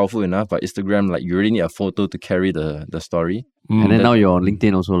can be powerful enough, but Instagram, like, you really need a photo to carry the story. And then now you're on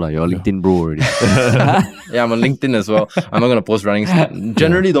LinkedIn also, like you're LinkedIn bro already. Yeah, I'm on LinkedIn as well. I'm not gonna post running stuff.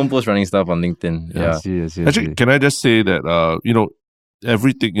 Generally, don't post running stuff on LinkedIn. Yeah. I see. Actually, can I just say that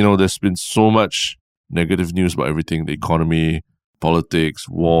everything, there's been so much negative news about everything: the economy, politics,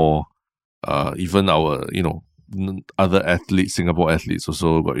 war, even our other athletes, Singapore athletes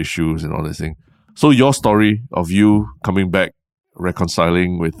also got issues and all this thing. So your story of you coming back,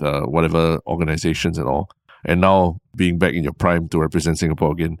 reconciling with whatever organizations and all, and now being back in your prime to represent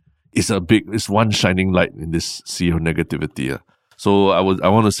Singapore again, it's one shining light in this sea of negativity. So I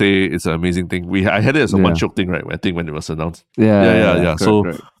want to say it's an amazing thing. I had it as a one show thing, right? I think when it was announced. Yeah. So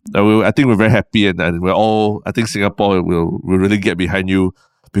I think we're very happy, and we're all. I think Singapore will really get behind you,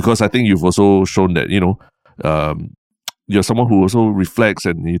 because I think you've also shown that you're someone who also reflects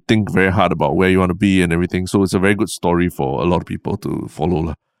and you think very hard about where you want to be and everything. So it's a very good story for a lot of people to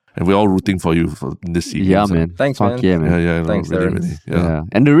follow. And we're all rooting for you for this season. Yeah, man. Thanks, man. Yeah, man. Yeah. Thanks, really. Yeah.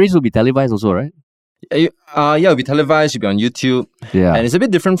 And the race will be televised also, right? It'll be televised, it'll be on YouTube. Yeah. And it's a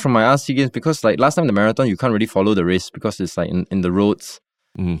bit different from my RC games, because like last time the marathon, you can't really follow the race because it's like in the roads.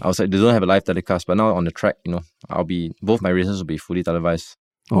 I was like, they don't have a live telecast, but now on the track, both my races will be fully televised.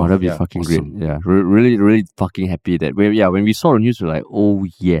 Oh, that'd be fucking awesome. great. Yeah, really, really fucking happy that when we saw the news, we're like, oh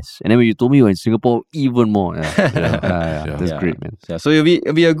yes. And then when you told me you were in Singapore, even more. That's great, man. Yeah, so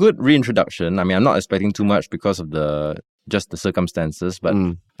it'll be a good reintroduction. I mean, I'm not expecting too much because of just the circumstances, but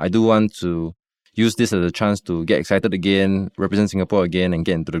I do want to use this as a chance to get excited again, represent Singapore again, and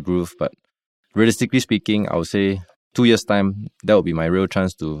get into the groove. But realistically speaking, I would say 2 years' time, that will be my real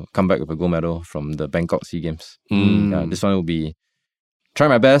chance to come back with a gold medal from the Bangkok SEA Games. Yeah, this one will be try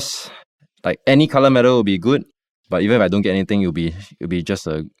my best. Like, any color medal will be good, but even if I don't get anything, it'll be just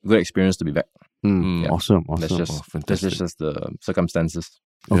a good experience to be back. Awesome. That's just the circumstances.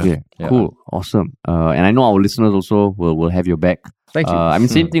 Okay, cool, awesome. And I know our listeners also will have your back. Thank you. I mean,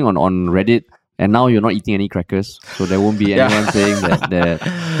 same thing on Reddit. And now you're not eating any crackers, so there won't be anyone saying that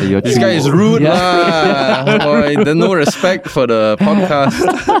you're. This guy is rude, Boy, there's no respect for the podcast.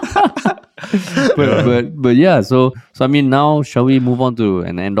 but yeah, so I mean, now shall we move on to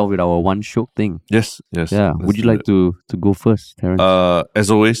and end off with our one show thing? Yes. Yeah. Would you like to go first, Terence? As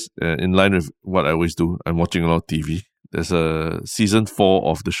always, in line with what I always do, I'm watching a lot of TV. There's a season 4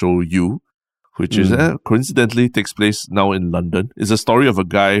 of the show You, which is coincidentally takes place now in London. It's a story of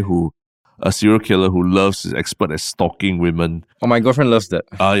a serial killer who is expert at stalking women. Oh, my girlfriend loves that.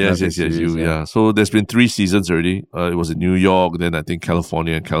 Yes, you. Yeah. So there's been 3 seasons already. It was in New York, then I think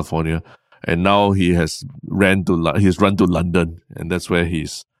California, and now he has run to London, and that's where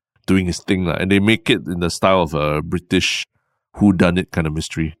he's doing his thing, and they make it in the style of a British whodunit kind of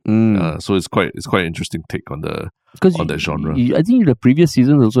mystery. So it's quite interesting take on that genre. I think the previous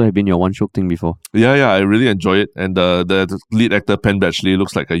seasons also have been your one show thing before. Yeah, I really enjoy it. And the lead actor, Penn Badgley,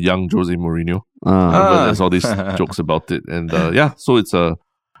 looks like a young Jose Mourinho. There's all these jokes about it. And so it's a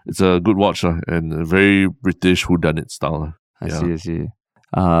good watch and a very British whodunit style. I see.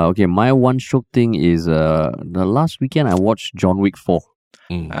 Okay, my one show thing is the last weekend I watched John Wick 4.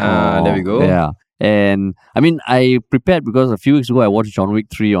 There we go. Yeah. And I mean, I prepared because a few weeks ago I watched John Wick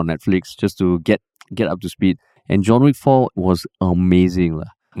 3 on Netflix just to get up to speed. And John Wick 4 was amazing.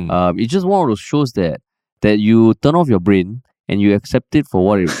 It's just one of those shows that you turn off your brain and you accept it for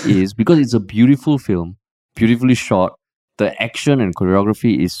what it is, because it's a beautiful film, beautifully shot. The action and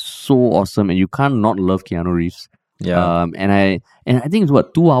choreography is so awesome, and you can't not love Keanu Reeves. Yeah. And I think it's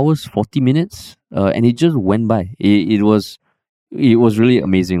 2 hours 40 minutes, and it just went by. It was really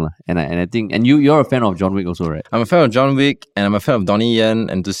amazing, and I think, and you're a fan of John Wick also, right? I'm a fan of John Wick, and I'm a fan of Donnie Yen,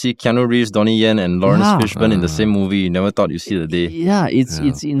 and to see Keanu Reeves, Donnie Yen, and Lawrence Fishburne in the same movie, you never thought you'd see the day. Yeah, it's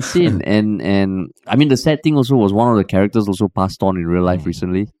insane, and I mean, the sad thing also was one of the characters also passed on in real life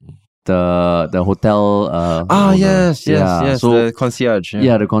recently. The hotel. Yes. So, the concierge.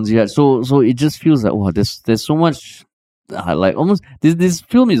 Yeah, the concierge. So it just feels like, wow, there's so much. Like almost this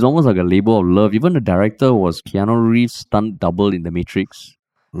film is almost like a labor of love. Even the director was Keanu Reeves' stunt double in The Matrix.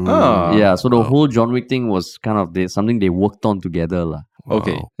 Yeah, so the whole John Wick thing was kind of something they worked on together.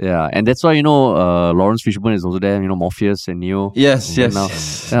 Okay. Yeah, and that's why Lawrence Fishburne is also there. Morpheus and Neo. Yes. Yeah,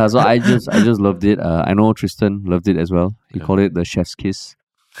 so I just loved it. I know Tristan loved it as well. He called it the chef's kiss.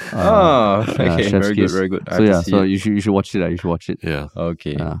 Okay, Chef's very Kiss. good, very good. I So have to see it. you should watch it. You should watch it. Yeah.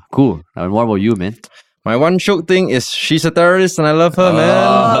 Okay. Cool. And what about you, man? My one choke thing is she's a terrorist and I love her,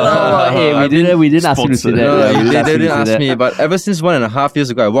 man. Hey, we didn't ask you to say that. No, Yeah, we they you to didn't say ask that. me, but ever since 1.5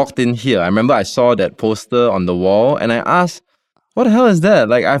 years ago, I walked in here. I remember I saw that poster on the wall and I asked, what the hell is that?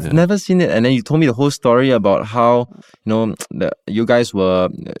 Like, I've never seen it. And then you told me the whole story about how, you guys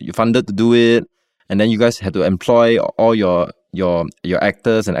you funded to do it. And then you guys had to employ all your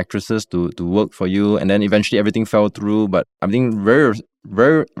actors and actresses to work for you. And then eventually everything fell through. But I think very,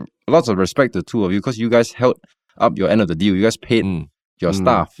 very, lots of respect to the two of you because you guys held up your end of the deal. You guys paid your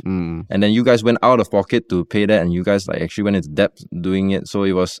staff. And then you guys went out of pocket to pay that, and you guys like actually went into debt doing it. So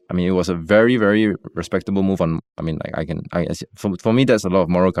it was a very, very respectable move for me, that's a lot of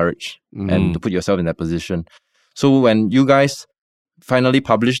moral courage and to put yourself in that position. So when you guys finally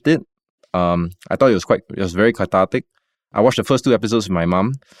published it, I thought it was very cathartic. I watched the first 2 episodes with my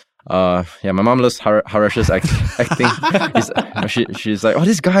mom. My mom loves Harash's acting. She's like, oh,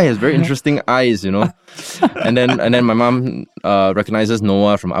 this guy has very interesting eyes, and then my mom recognizes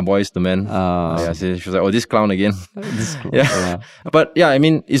Noah from Our Boys to Men. She was like, oh, this clown again. But yeah, I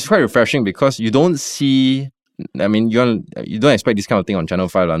mean, it's quite refreshing because you don't see. I mean, you don't expect this kind of thing on Channel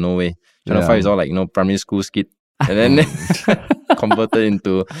 5, no way. Channel 5 is all like primary school skit, and then converted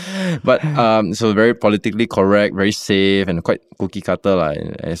into, but so very politically correct, very safe, and quite cookie cutter,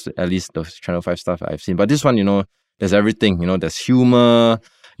 at least the Channel 5 stuff I've seen. But this one, there's everything. There's humor.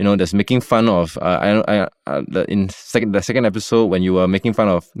 There's making fun of. The second episode when you were making fun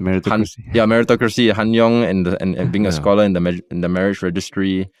of meritocracy, Han Yong and being a scholar in the marriage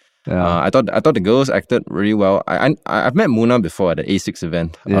registry. I thought the girls acted really well. I've met Muna before at the A6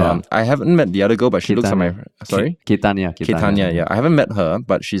 event. I haven't met the other girl, but she looks like my Ketania. Yeah, I haven't met her,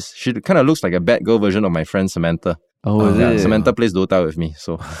 but she kind of looks like a bad girl version of my friend Samantha. Oh, is it? Samantha plays Dota with me,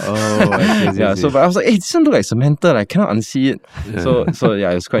 so I see. So but I was like, hey, this doesn't look like Samantha. I cannot unsee it. So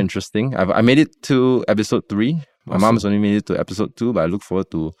yeah, it's quite interesting. I made it to episode 3. My mom's only made it to episode 2, but I look forward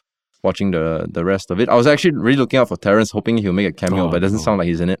to watching the rest of it. I was actually really looking out for Terrence, hoping he'll make a cameo, but it doesn't sound like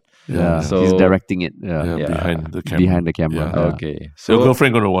he's in it. So he's directing it. Behind the camera. Behind the camera. Yeah. Okay. So your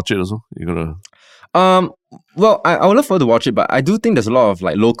girlfriend gonna watch it also? You gonna? Well, I would love for her to watch it, but I do think there's a lot of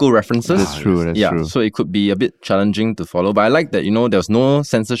local references. That's true. That's true. So it could be a bit challenging to follow. But I like that there's no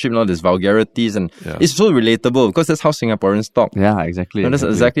censorship, there's vulgarities, and it's so relatable because that's how Singaporeans talk. Yeah, exactly. That's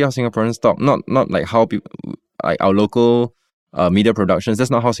exactly how Singaporeans talk. Not like how people like our local media productions. That's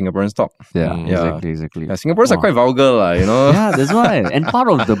not how Singaporeans talk. Exactly. Yeah, Singaporeans are quite vulgar, Yeah, that's why. And part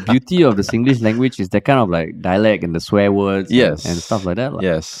of the beauty of the Singlish language is that kind of like dialect and the swear words and stuff like that.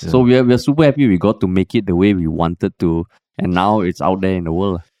 Yes. So we're super happy we got to make it the way we wanted to, and now it's out there in the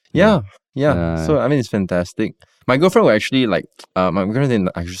world. Yeah. So I mean, it's fantastic. My girlfriend will actually my girlfriend,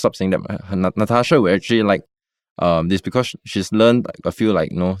 I should stop saying that. Natasha will actually this because she's learned a few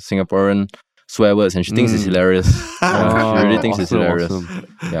Singaporean swear words and she thinks it's hilarious. She really thinks it's hilarious. Awesome.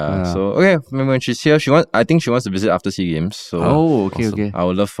 Yeah. So okay, when she's here, I think she wants to visit after SEA Games. So okay. I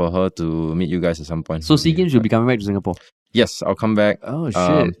would love for her to meet you guys at some point. So SEA Games will be coming back to Singapore. Yes, I'll come back. Oh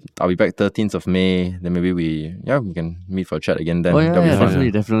shit! I'll be back 13th of May. Then maybe we can meet for a chat again. Then that'll be fun.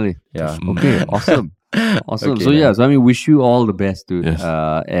 Definitely. Yeah. Okay. Awesome. Awesome. Okay, so so I mean, wish you all the best, dude. Yes.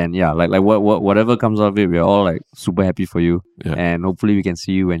 And like whatever comes out of it, we're all like super happy for you. Yeah. And hopefully we can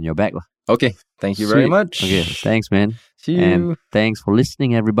see you when you're back. Okay. Thank you very much. Okay. Thanks, man. See you. And thanks for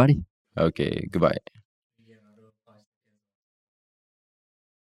listening, everybody. Okay. Goodbye.